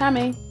 It's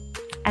Tammy.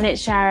 And it's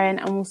Sharon,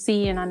 and we'll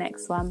see you in our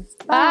next one.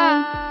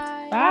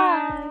 Bye.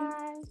 Bye.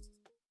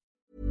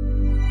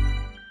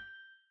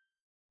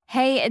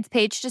 Hey, it's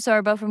Paige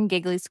DeSorbo from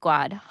Giggly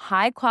Squad.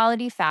 High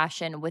quality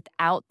fashion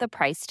without the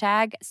price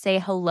tag. Say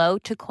hello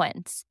to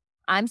Quince.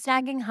 I'm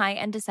snagging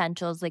high-end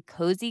essentials like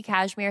cozy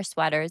cashmere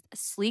sweaters,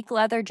 sleek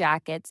leather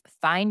jackets,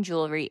 fine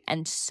jewelry,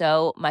 and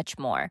so much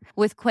more.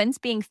 With Quince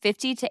being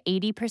 50 to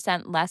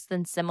 80% less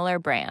than similar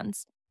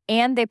brands.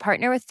 And they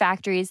partner with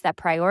factories that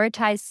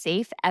prioritize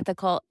safe,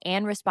 ethical,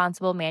 and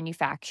responsible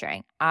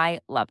manufacturing. I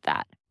love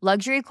that.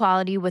 Luxury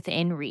quality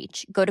within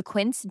reach. Go to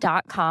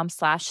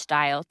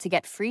quince.com/style to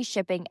get free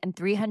shipping and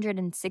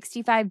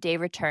 365-day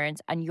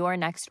returns on your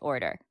next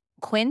order.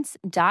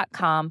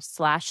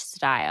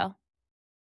 Quince.com/style.